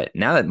 But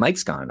now that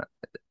Mike's gone,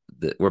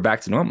 we're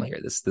back to normal here.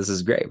 This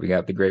is great. We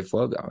got the great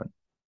flow going.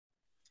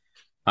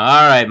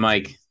 All right,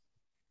 Mike.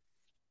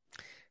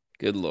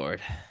 Good Lord.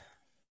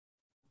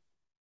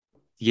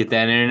 You get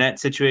that internet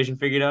situation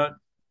figured out?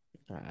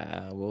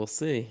 We'll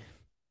see.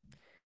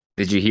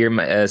 Did you hear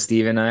my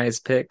Steve and I's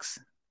picks?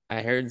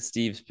 I heard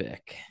Steve's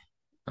pick.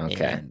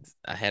 Okay. And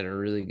I had a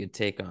really good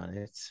take on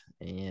it.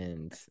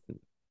 And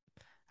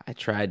I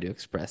tried to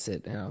express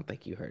it. And I don't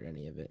think you heard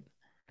any of it.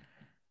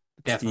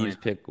 Definitely.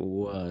 Steve's pick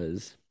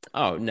was...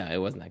 Oh, no, it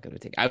wasn't that good of a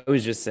take. I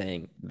was just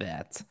saying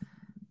that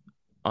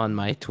on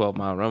my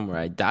 12-mile run where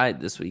I died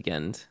this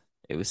weekend,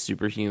 it was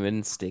super humid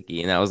and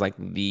sticky. And that was like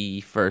the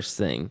first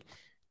thing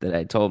that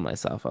I told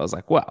myself. I was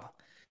like, well,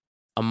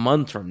 a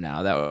month from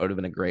now, that would have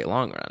been a great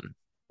long run.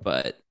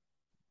 But,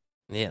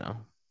 I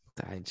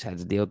just had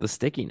to deal with the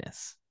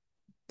stickiness.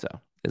 So,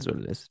 is what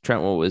it is.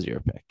 Trent, what was your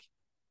pick?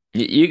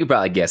 You could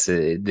probably guess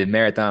it. The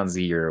marathon's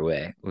a year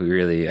away. We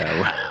really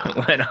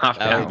went off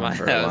that one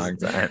for a long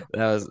time.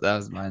 That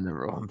was my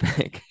number one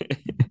pick.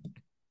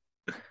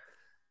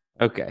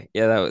 Okay.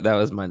 Yeah, that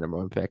was my number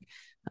one pick.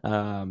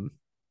 All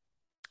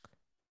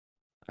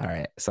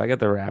right. So I got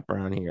the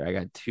wraparound here. I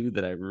got two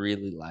that I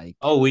really like.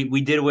 Oh,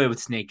 we did away with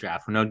snake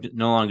draft. We're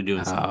no longer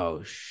doing snake.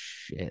 Oh,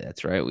 shit.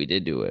 That's right. We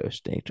did do away with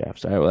snake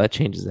drafts. All right. Well, that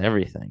changes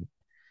everything.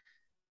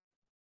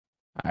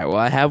 All right. Well,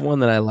 I have one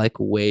that I like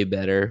way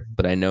better,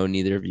 but I know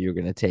neither of you are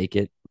going to take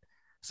it.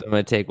 So I'm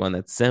going to take one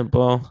that's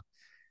simple.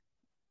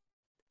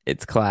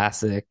 It's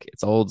classic.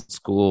 It's old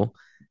school.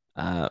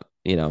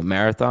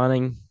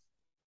 Marathoning.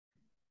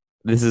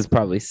 This is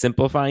probably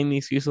simplifying the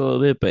excuse a little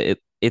bit, but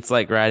it's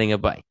like riding a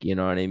bike. You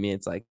know what I mean?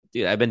 It's like,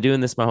 dude, I've been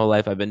doing this my whole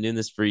life. I've been doing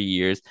this for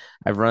years.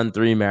 I've run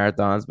 3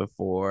 marathons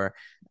before.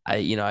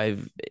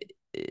 I've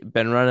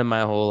been running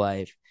my whole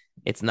life.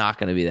 It's not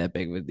going to be that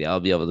big of a deal. I'll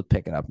be able to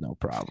pick it up, no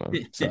problem.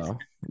 So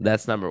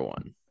that's number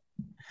one.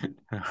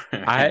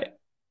 I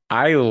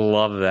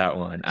love that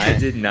one. I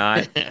did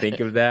not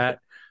think of that,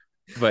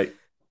 but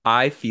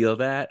I feel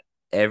that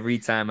every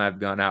time I've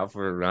gone out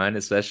for a run,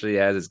 especially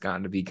as it's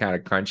gotten to be kind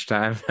of crunch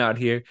time out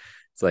here.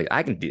 It's like,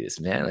 I can do this,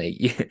 man. Like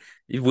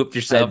you've whipped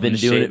yourself. I've been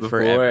doing it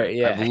before. Forever.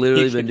 Yeah. I've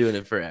literally been doing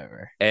it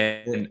forever.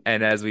 And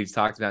as we've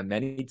talked about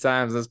many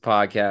times in this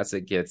podcast,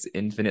 it gets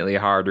infinitely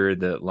harder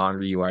the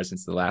longer you are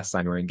since the last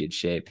time you were in good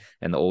shape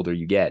and the older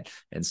you get.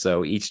 And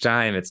so each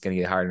time it's going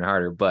to get harder and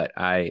harder. But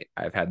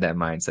I've had that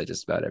mindset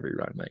just about every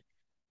run, Mike.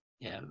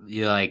 Yeah,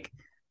 you're like,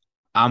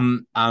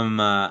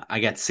 I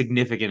got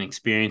significant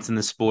experience in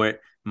the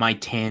sport. My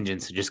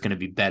tangents are just going to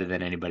be better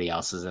than anybody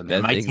else's. And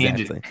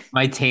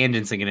my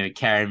tangents are going to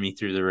carry me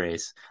through the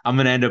race. I'm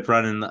going to end up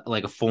running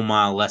like a full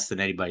mile less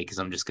than anybody because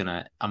I'm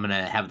going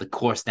to have the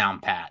course down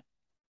pat.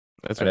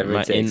 That's whatever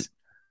it takes.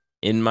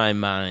 In my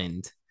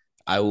mind,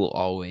 I will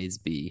always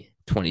be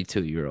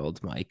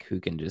 22-year-old Mike who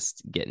can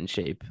just get in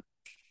shape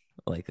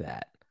like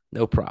that.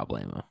 No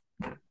problemo.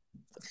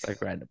 It's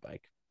like riding a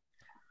bike.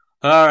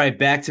 All right,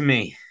 back to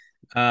me.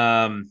 This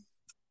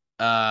is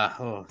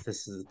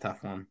a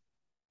tough one.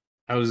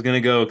 I was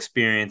gonna go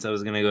experience.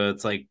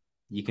 It's like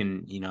you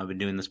can, I've been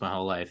doing this my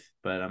whole life,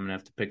 but I'm gonna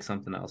have to pick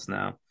something else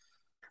now.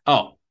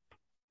 Oh,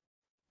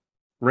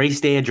 race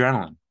day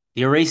adrenaline.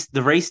 The race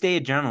day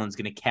adrenaline is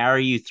gonna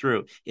carry you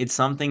through. It's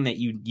something that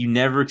you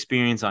never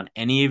experience on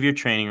any of your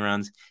training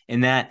runs,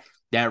 and that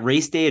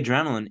race day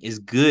adrenaline is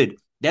good.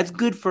 That's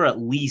good for at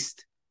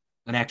least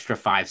an extra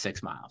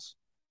 5-6 miles.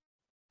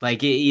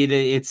 Like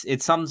it's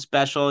something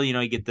special.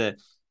 You get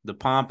the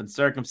pomp and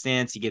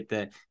circumstance, you get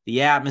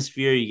the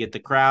atmosphere, you get the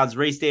crowds,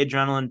 race day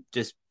adrenaline.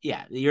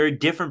 You're a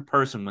different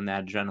person when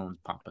that adrenaline's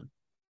pumping.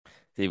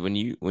 See, when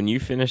you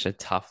finish a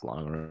tough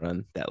long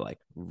run that like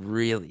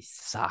really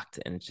sucked,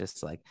 and it's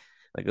just like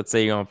let's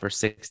say you're going for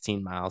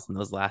 16 miles and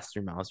those last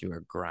 3 miles you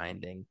are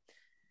grinding,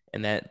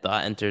 and that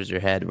thought enters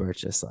your head where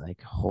it's just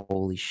like,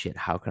 holy shit,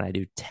 how can I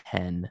do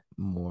 10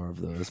 more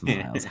of those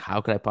miles? How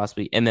could I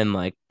possibly? And then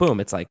like, boom,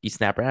 it's like you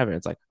snap your head.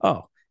 It's like,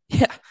 oh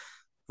yeah,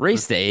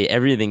 race day,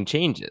 everything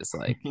changes.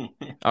 Like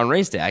on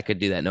race day, I could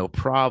do that no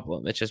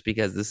problem. It's just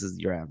because this is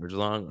your average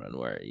long run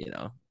where,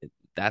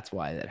 that's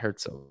why that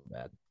hurts so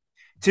bad.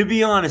 To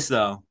be honest,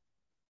 though,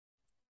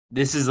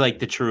 this is like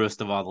the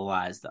truest of all the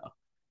lies, though.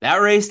 That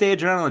race day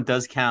adrenaline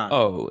does count.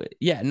 Oh,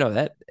 yeah, no,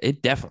 that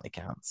it definitely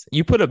counts.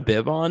 You put a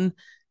bib on,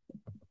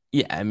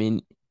 yeah, I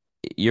mean,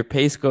 your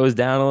pace goes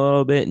down a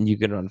little bit and you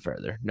can run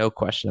further. No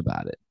question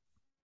about it.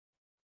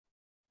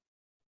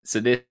 So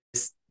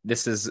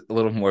this is a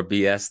little more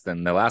BS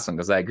than the last one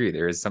because I agree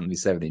there is something to be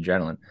said with the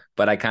adrenaline,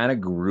 but I kind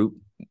of group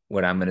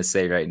what I'm going to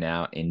say right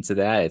now into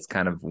that. It's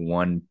kind of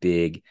one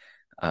big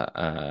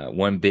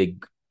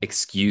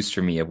excuse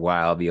for me of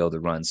why I'll be able to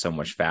run so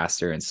much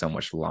faster and so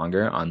much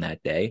longer on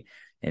that day.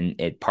 And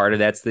part of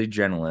that's the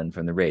adrenaline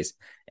from the race.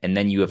 And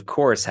then you, of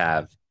course,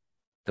 have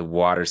the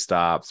water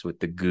stops with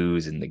the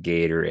goos and the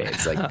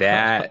Gatorades like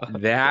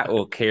that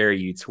will carry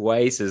you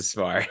twice as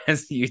far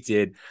as you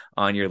did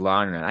on your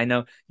long run. I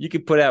know you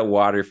could put out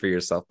water for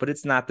yourself, but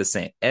it's not the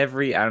same. I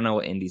don't know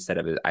what Indy said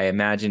of it. I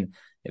imagine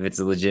if it's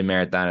a legit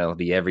marathon, it'll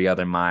be every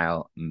other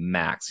mile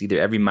max, either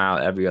every mile,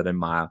 every other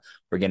mile.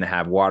 We're going to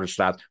have water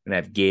stops. We're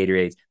going to have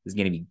Gatorades. There's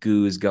going to be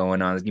goos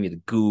going on. There's going to be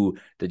the goo,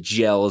 the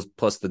gels,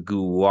 plus the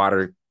goo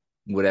water,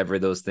 whatever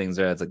those things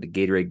are. It's like the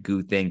Gatorade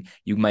goo thing.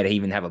 You might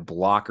even have a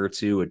block or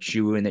two, a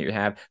chew-in that you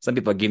have. Some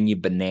people are giving you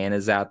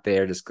bananas out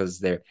there just because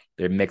they're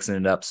mixing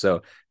it up.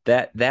 So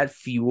that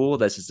fuel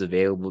that's just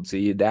available to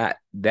you, that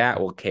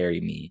will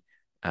carry me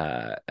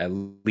at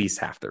least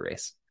half the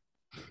race.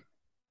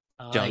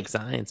 Junk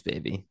science,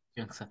 baby.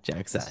 Junk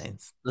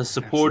science. The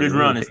supported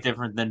run is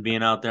different than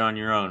being out there on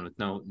your own with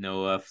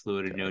no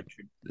fluid and no.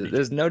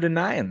 There's no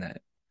denying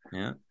that.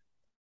 Yeah.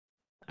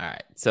 All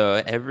right. So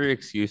every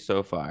excuse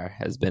so far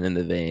has been in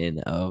the vein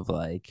of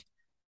like,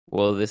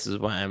 well, this is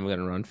why I'm going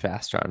to run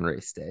faster on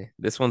race day.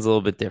 This one's a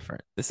little bit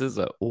different. This is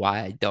why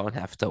I don't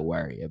have to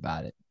worry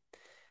about it.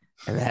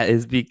 And that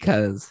is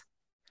because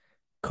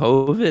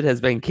COVID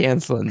has been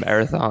canceling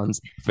marathons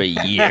for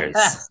years.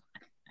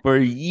 For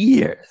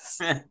years.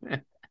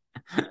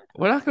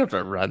 We're not going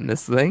to run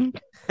this thing.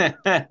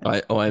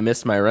 I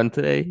missed my run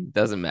today.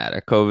 Doesn't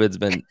matter. COVID's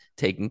been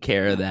taking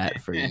care of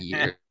that for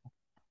years.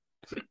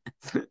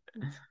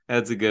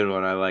 That's a good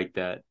one. I like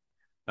that.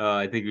 Oh,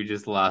 I think we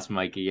just lost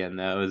Mike again.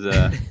 That was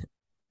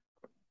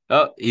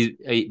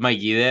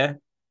Mike, you there?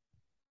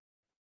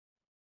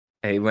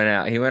 He went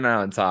out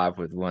on top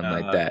with one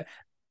like that.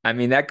 I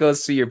mean, that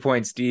goes to your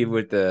point, Steve,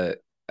 with the,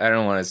 I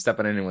don't want to step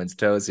on anyone's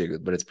toes here,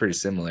 but it's pretty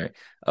similar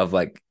of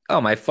like, oh,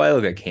 my flight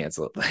will get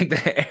canceled. Like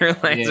the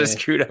airlines are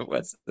screwed up.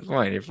 What's the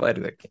point? Your flight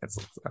will get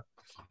canceled. So.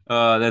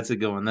 Oh, that's a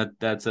good one.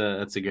 That's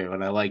a great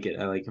one. I like it.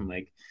 I like him,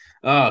 Mike.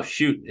 Oh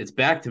shoot, it's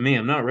back to me.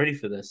 I'm not ready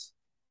for this.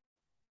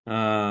 All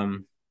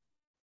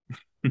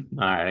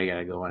right, I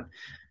gotta go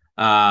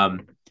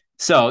on.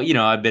 So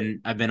I've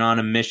been on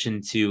a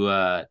mission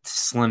to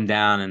slim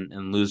down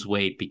and lose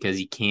weight because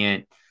you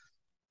can't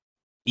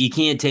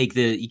take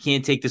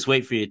this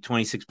weight for you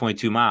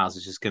 26.2 miles.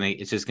 It's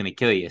just gonna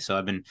kill you. So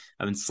I've been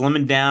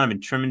slimming down, I've been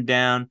trimming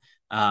down.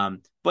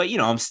 But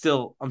I'm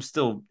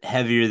still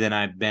heavier than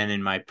I've been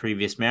in my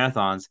previous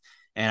marathons,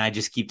 and I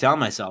just keep telling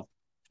myself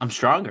I'm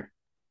stronger.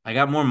 I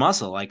got more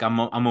muscle. Like I'm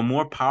a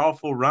more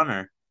powerful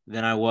runner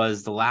than I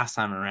was the last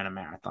time I ran a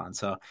marathon.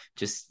 So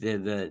just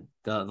the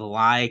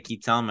lie I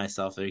keep telling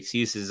myself, the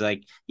excuse is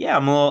like, yeah,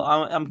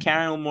 I'm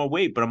carrying a little more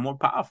weight, but I'm more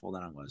powerful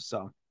than I was.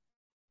 So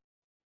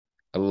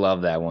I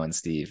love that one,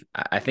 Steve.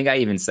 I think I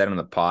even said on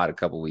the pod a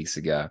couple weeks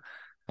ago,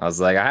 I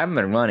was like, I haven't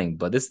been running,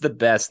 but this is the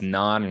best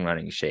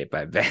non-running shape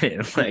I've been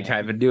in. Like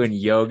I've been doing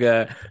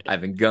yoga,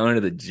 I've been going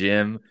to the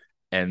gym.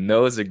 And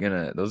those are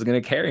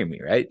gonna carry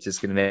me, right?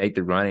 Just gonna make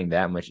the running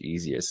that much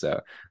easier.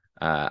 So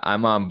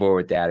I'm on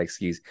board with that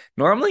excuse.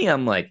 Normally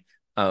I'm like,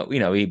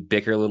 we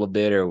bicker a little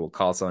bit or we'll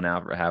call someone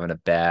out for having a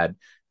bad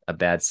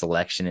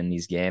selection in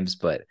these games.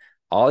 But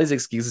all these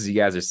excuses you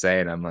guys are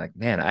saying, I'm like,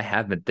 man, I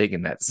have been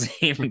thinking that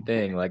same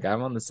thing. Like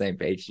I'm on the same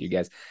page as you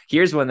guys.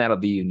 Here's one that'll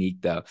be unique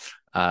though.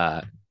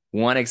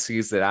 One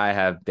excuse that I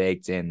have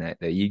baked in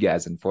that you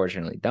guys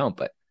unfortunately don't,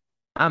 but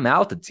I'm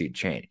altitude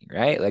training,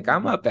 right? Like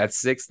I'm up at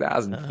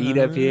 6,000 feet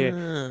up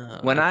here.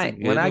 When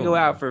I go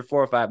out for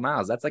 4 or 5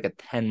 miles, that's like a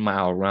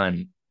 10-mile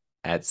run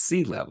at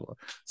sea level.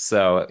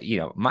 So,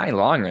 my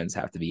long runs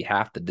have to be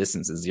half the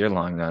distance as your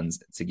long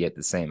runs to get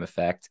the same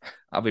effect.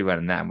 I'll be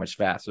running that much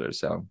faster.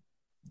 So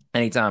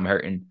anytime I'm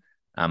hurting,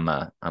 I'm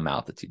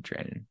altitude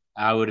training.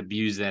 I would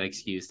abuse that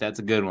excuse. That's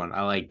a good one.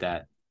 I like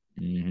that.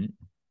 Mm-hmm.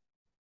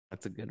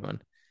 That's a good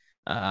one.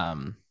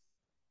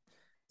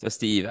 So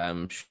Steve,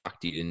 I'm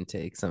shocked you didn't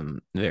take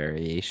some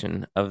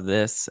variation of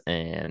this,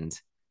 and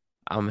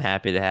I'm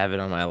happy to have it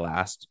on my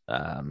last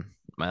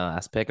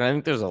pick. And I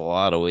think there's a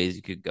lot of ways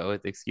you could go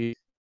with the excuse.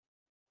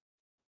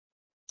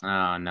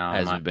 Oh no!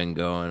 As we've been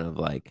going of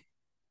like,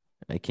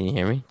 can you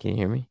hear me? Can you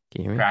hear me?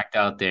 Cracked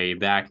out there. You're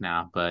back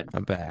now, but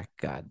I'm back.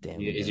 God damn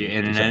it! Is your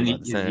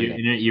internet?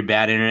 Your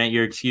bad internet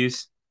your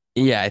excuse?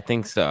 Yeah, I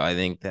think so. I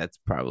think that's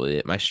probably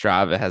it. My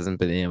Strava hasn't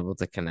been able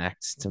to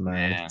connect to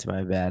my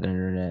bad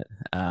internet.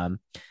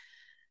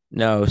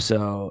 No,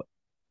 so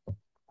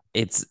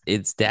it's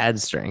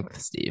dad's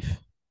strength, Steve.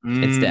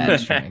 It's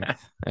dad's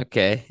strength.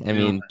 Okay. I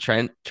mean,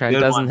 Trent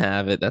doesn't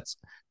have it.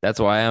 That's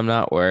why I'm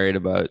not worried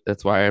about.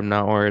 That's why I'm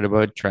not worried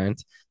about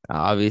Trent.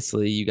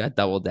 Obviously, you got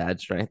double dad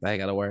strength. I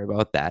got to worry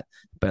about that.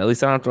 But at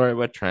least I don't have to worry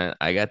about Trent.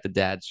 I got the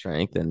dad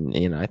strength,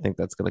 and I think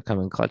that's going to come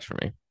in clutch for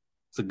me.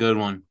 It's a good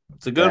one.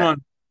 It's a good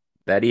one.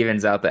 That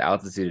evens out the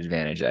altitude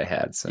advantage I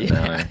had. So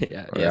now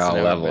we're all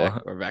so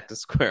level. We're back to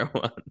square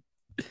one.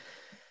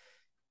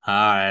 All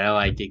right, I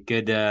like it.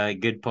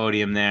 Good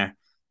podium there.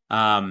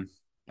 All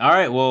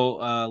right,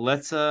 well,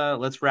 let's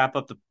wrap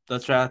up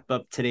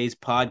today's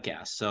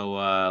podcast. So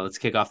let's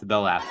kick off the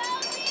Bell app.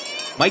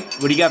 Mike,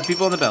 what do you got for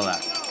people on the Bell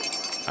app?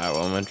 All right,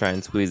 well, I'm gonna try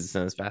and squeeze this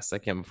in as fast as I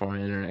can before my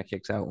internet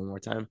kicks out one more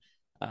time.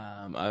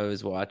 I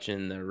was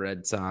watching the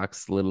Red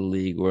Sox Little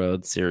League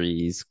World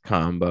Series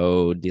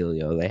combo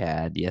dealio they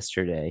had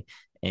yesterday.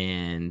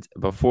 And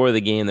before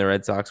the game, the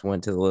Red Sox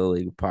went to the Little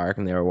League Park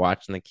and they were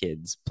watching the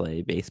kids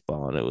play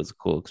baseball, and it was a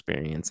cool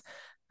experience.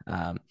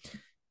 But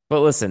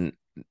listen,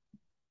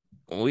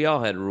 we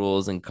all had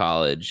rules in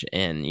college,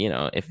 and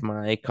if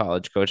my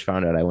college coach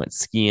found out I went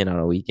skiing on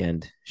a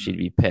weekend, she'd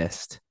be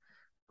pissed.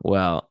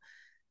 Well,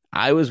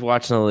 I was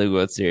watching the League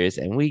World Series,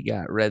 and we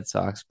got Red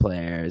Sox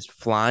players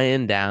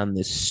flying down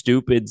this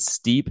stupid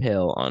steep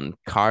hill on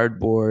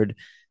cardboard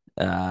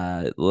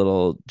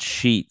little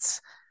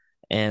sheets.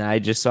 And I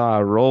just saw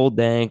a rolled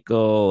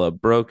ankle, a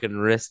broken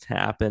wrist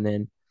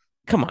happening.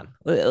 Come on,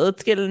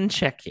 let's get it in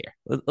check here.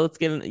 Let's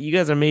get it. You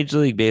guys are Major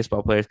League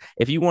Baseball players.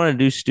 If you want to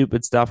do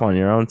stupid stuff on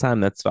your own time,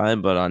 that's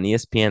fine. But on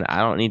ESPN, I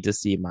don't need to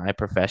see my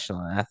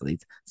professional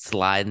athletes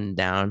sliding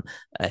down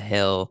a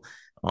hill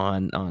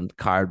on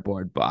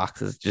cardboard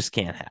boxes. Just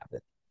can't have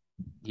it.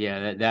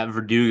 Yeah, that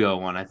Verdugo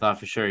one, I thought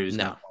for sure he was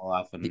going to fall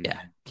off and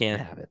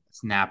can't have it.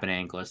 Snap an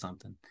ankle or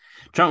something.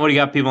 Trent, what do you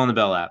got people on the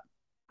Bell app?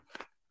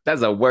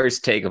 That's the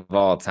worst take of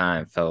all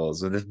time,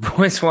 fellas. If the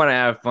boys want to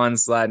have fun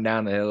sliding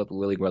down the hill at the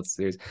Little League World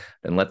Series,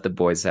 then let the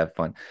boys have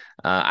fun.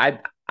 I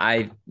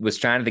was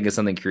trying to think of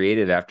something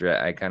creative after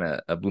I kind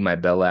of blew my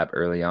Bell app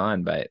early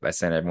on by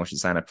saying everyone should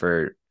sign up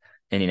for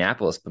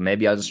Indianapolis, but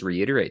maybe I'll just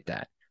reiterate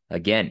that.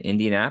 Again,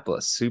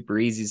 Indianapolis, super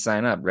easy to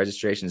sign up.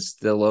 Registration is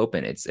still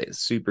open. It's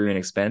super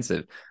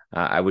inexpensive.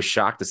 I was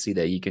shocked to see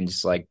that you can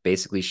just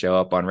basically show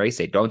up on race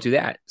day. Don't do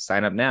that.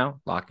 Sign up now.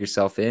 Lock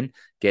yourself in.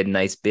 Get a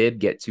nice bib.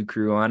 Get 2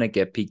 crew on it.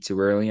 Get peaked too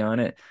early on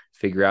it.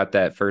 Figure out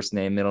that first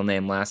name, middle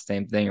name, last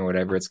name thing or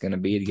whatever it's going to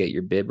be to get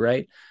your bib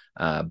right.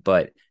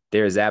 But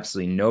there is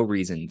absolutely no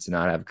reason to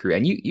not have a crew.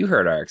 And you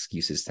heard our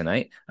excuses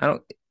tonight. I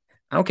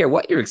don't care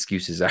what your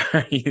excuses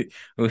are.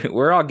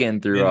 We're all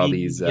getting through all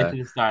these. Get to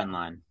the starting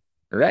line.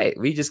 Right.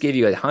 We just gave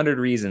you 100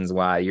 reasons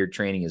why your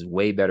training is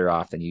way better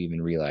off than you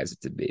even realize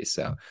it to be.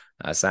 So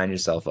sign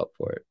yourself up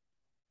for it.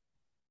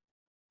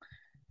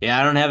 Yeah,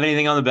 I don't have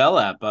anything on the Bell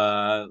app.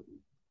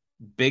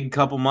 Big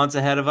couple months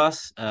ahead of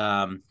us.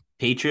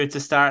 Patriots are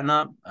starting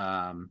up.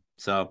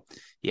 So,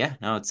 yeah,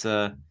 no, it's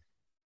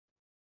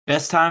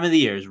best time of the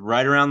year is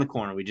right around the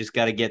corner. We just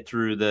got to get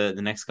through the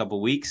next couple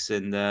of weeks.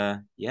 And,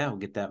 we'll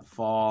get that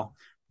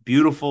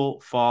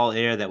beautiful fall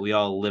air that we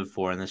all live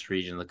for in this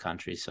region of the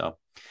country. So,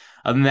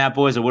 other than that,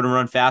 boys, I would have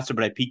run faster,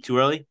 but I peaked too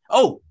early.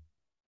 Oh,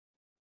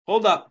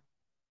 hold up.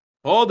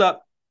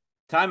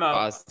 Time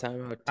out.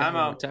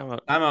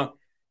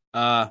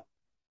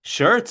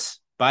 Shirts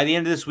by the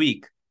end of this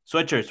week.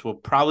 Sweatshirts will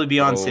probably be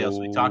on sale. So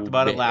we talked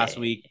about it last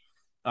week.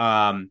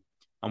 I'm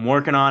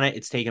working on it.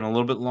 It's taking a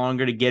little bit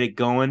longer to get it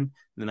going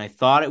than I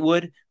thought it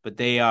would, but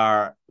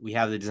we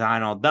have the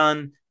design all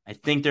done. I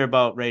think they're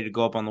about ready to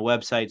go up on the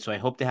website. So I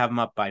hope to have them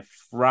up by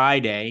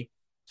Friday.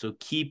 So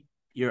keep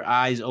your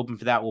eyes open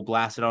for that. We'll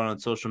blast it out on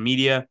social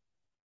media.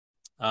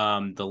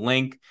 The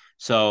link.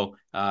 So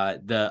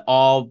the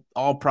all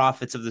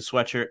profits of the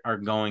sweatshirt are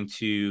going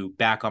to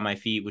Back on My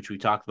Feet, which we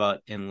talked about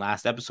in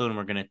last episode, and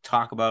we're going to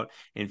talk about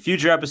in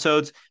future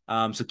episodes.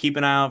 So keep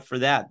an eye out for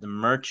that. The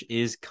merch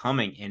is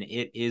coming, and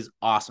it is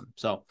awesome.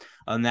 So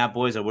other than that,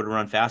 boys, I would have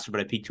run faster,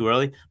 but I peaked too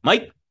early.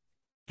 Mike,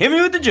 hit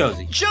me with the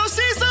Josie.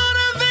 Josie's on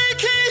a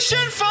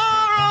vacation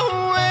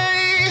far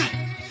away.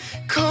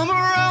 Come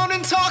around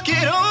and talk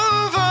it over.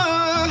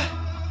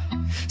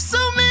 So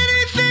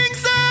many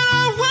things that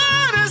I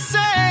wanna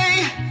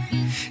say.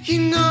 You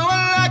know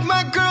I like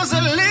my girls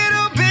a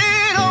little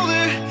bit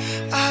older.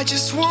 I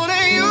just wanna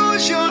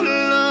use your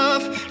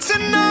love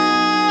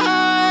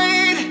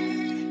tonight.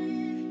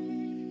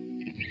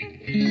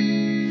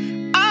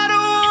 I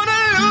don't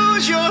wanna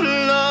lose your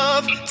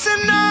love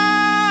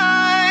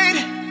tonight.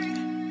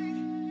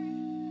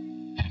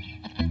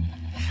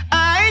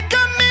 I ain't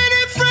got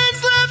many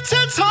friends left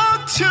to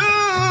talk to.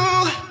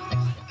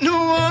 No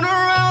one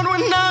around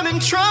when I'm in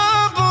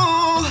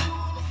trouble.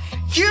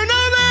 You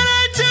know that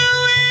I'd do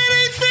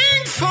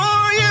anything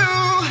for you.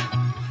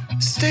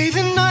 Stay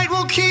the night,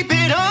 we'll keep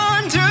it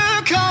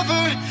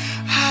undercover.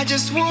 I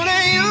just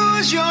wanna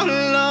use your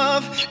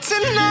love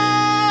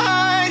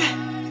tonight.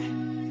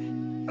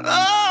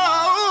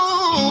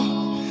 Oh,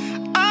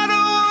 I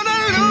don't wanna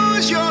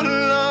lose your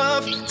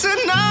love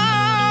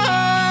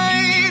tonight.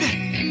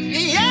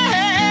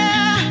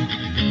 Yeah,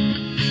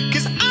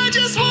 'cause I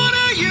just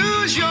wanna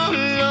use your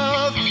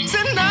love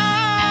tonight.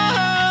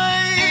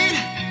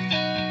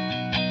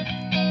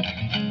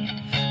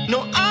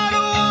 No, I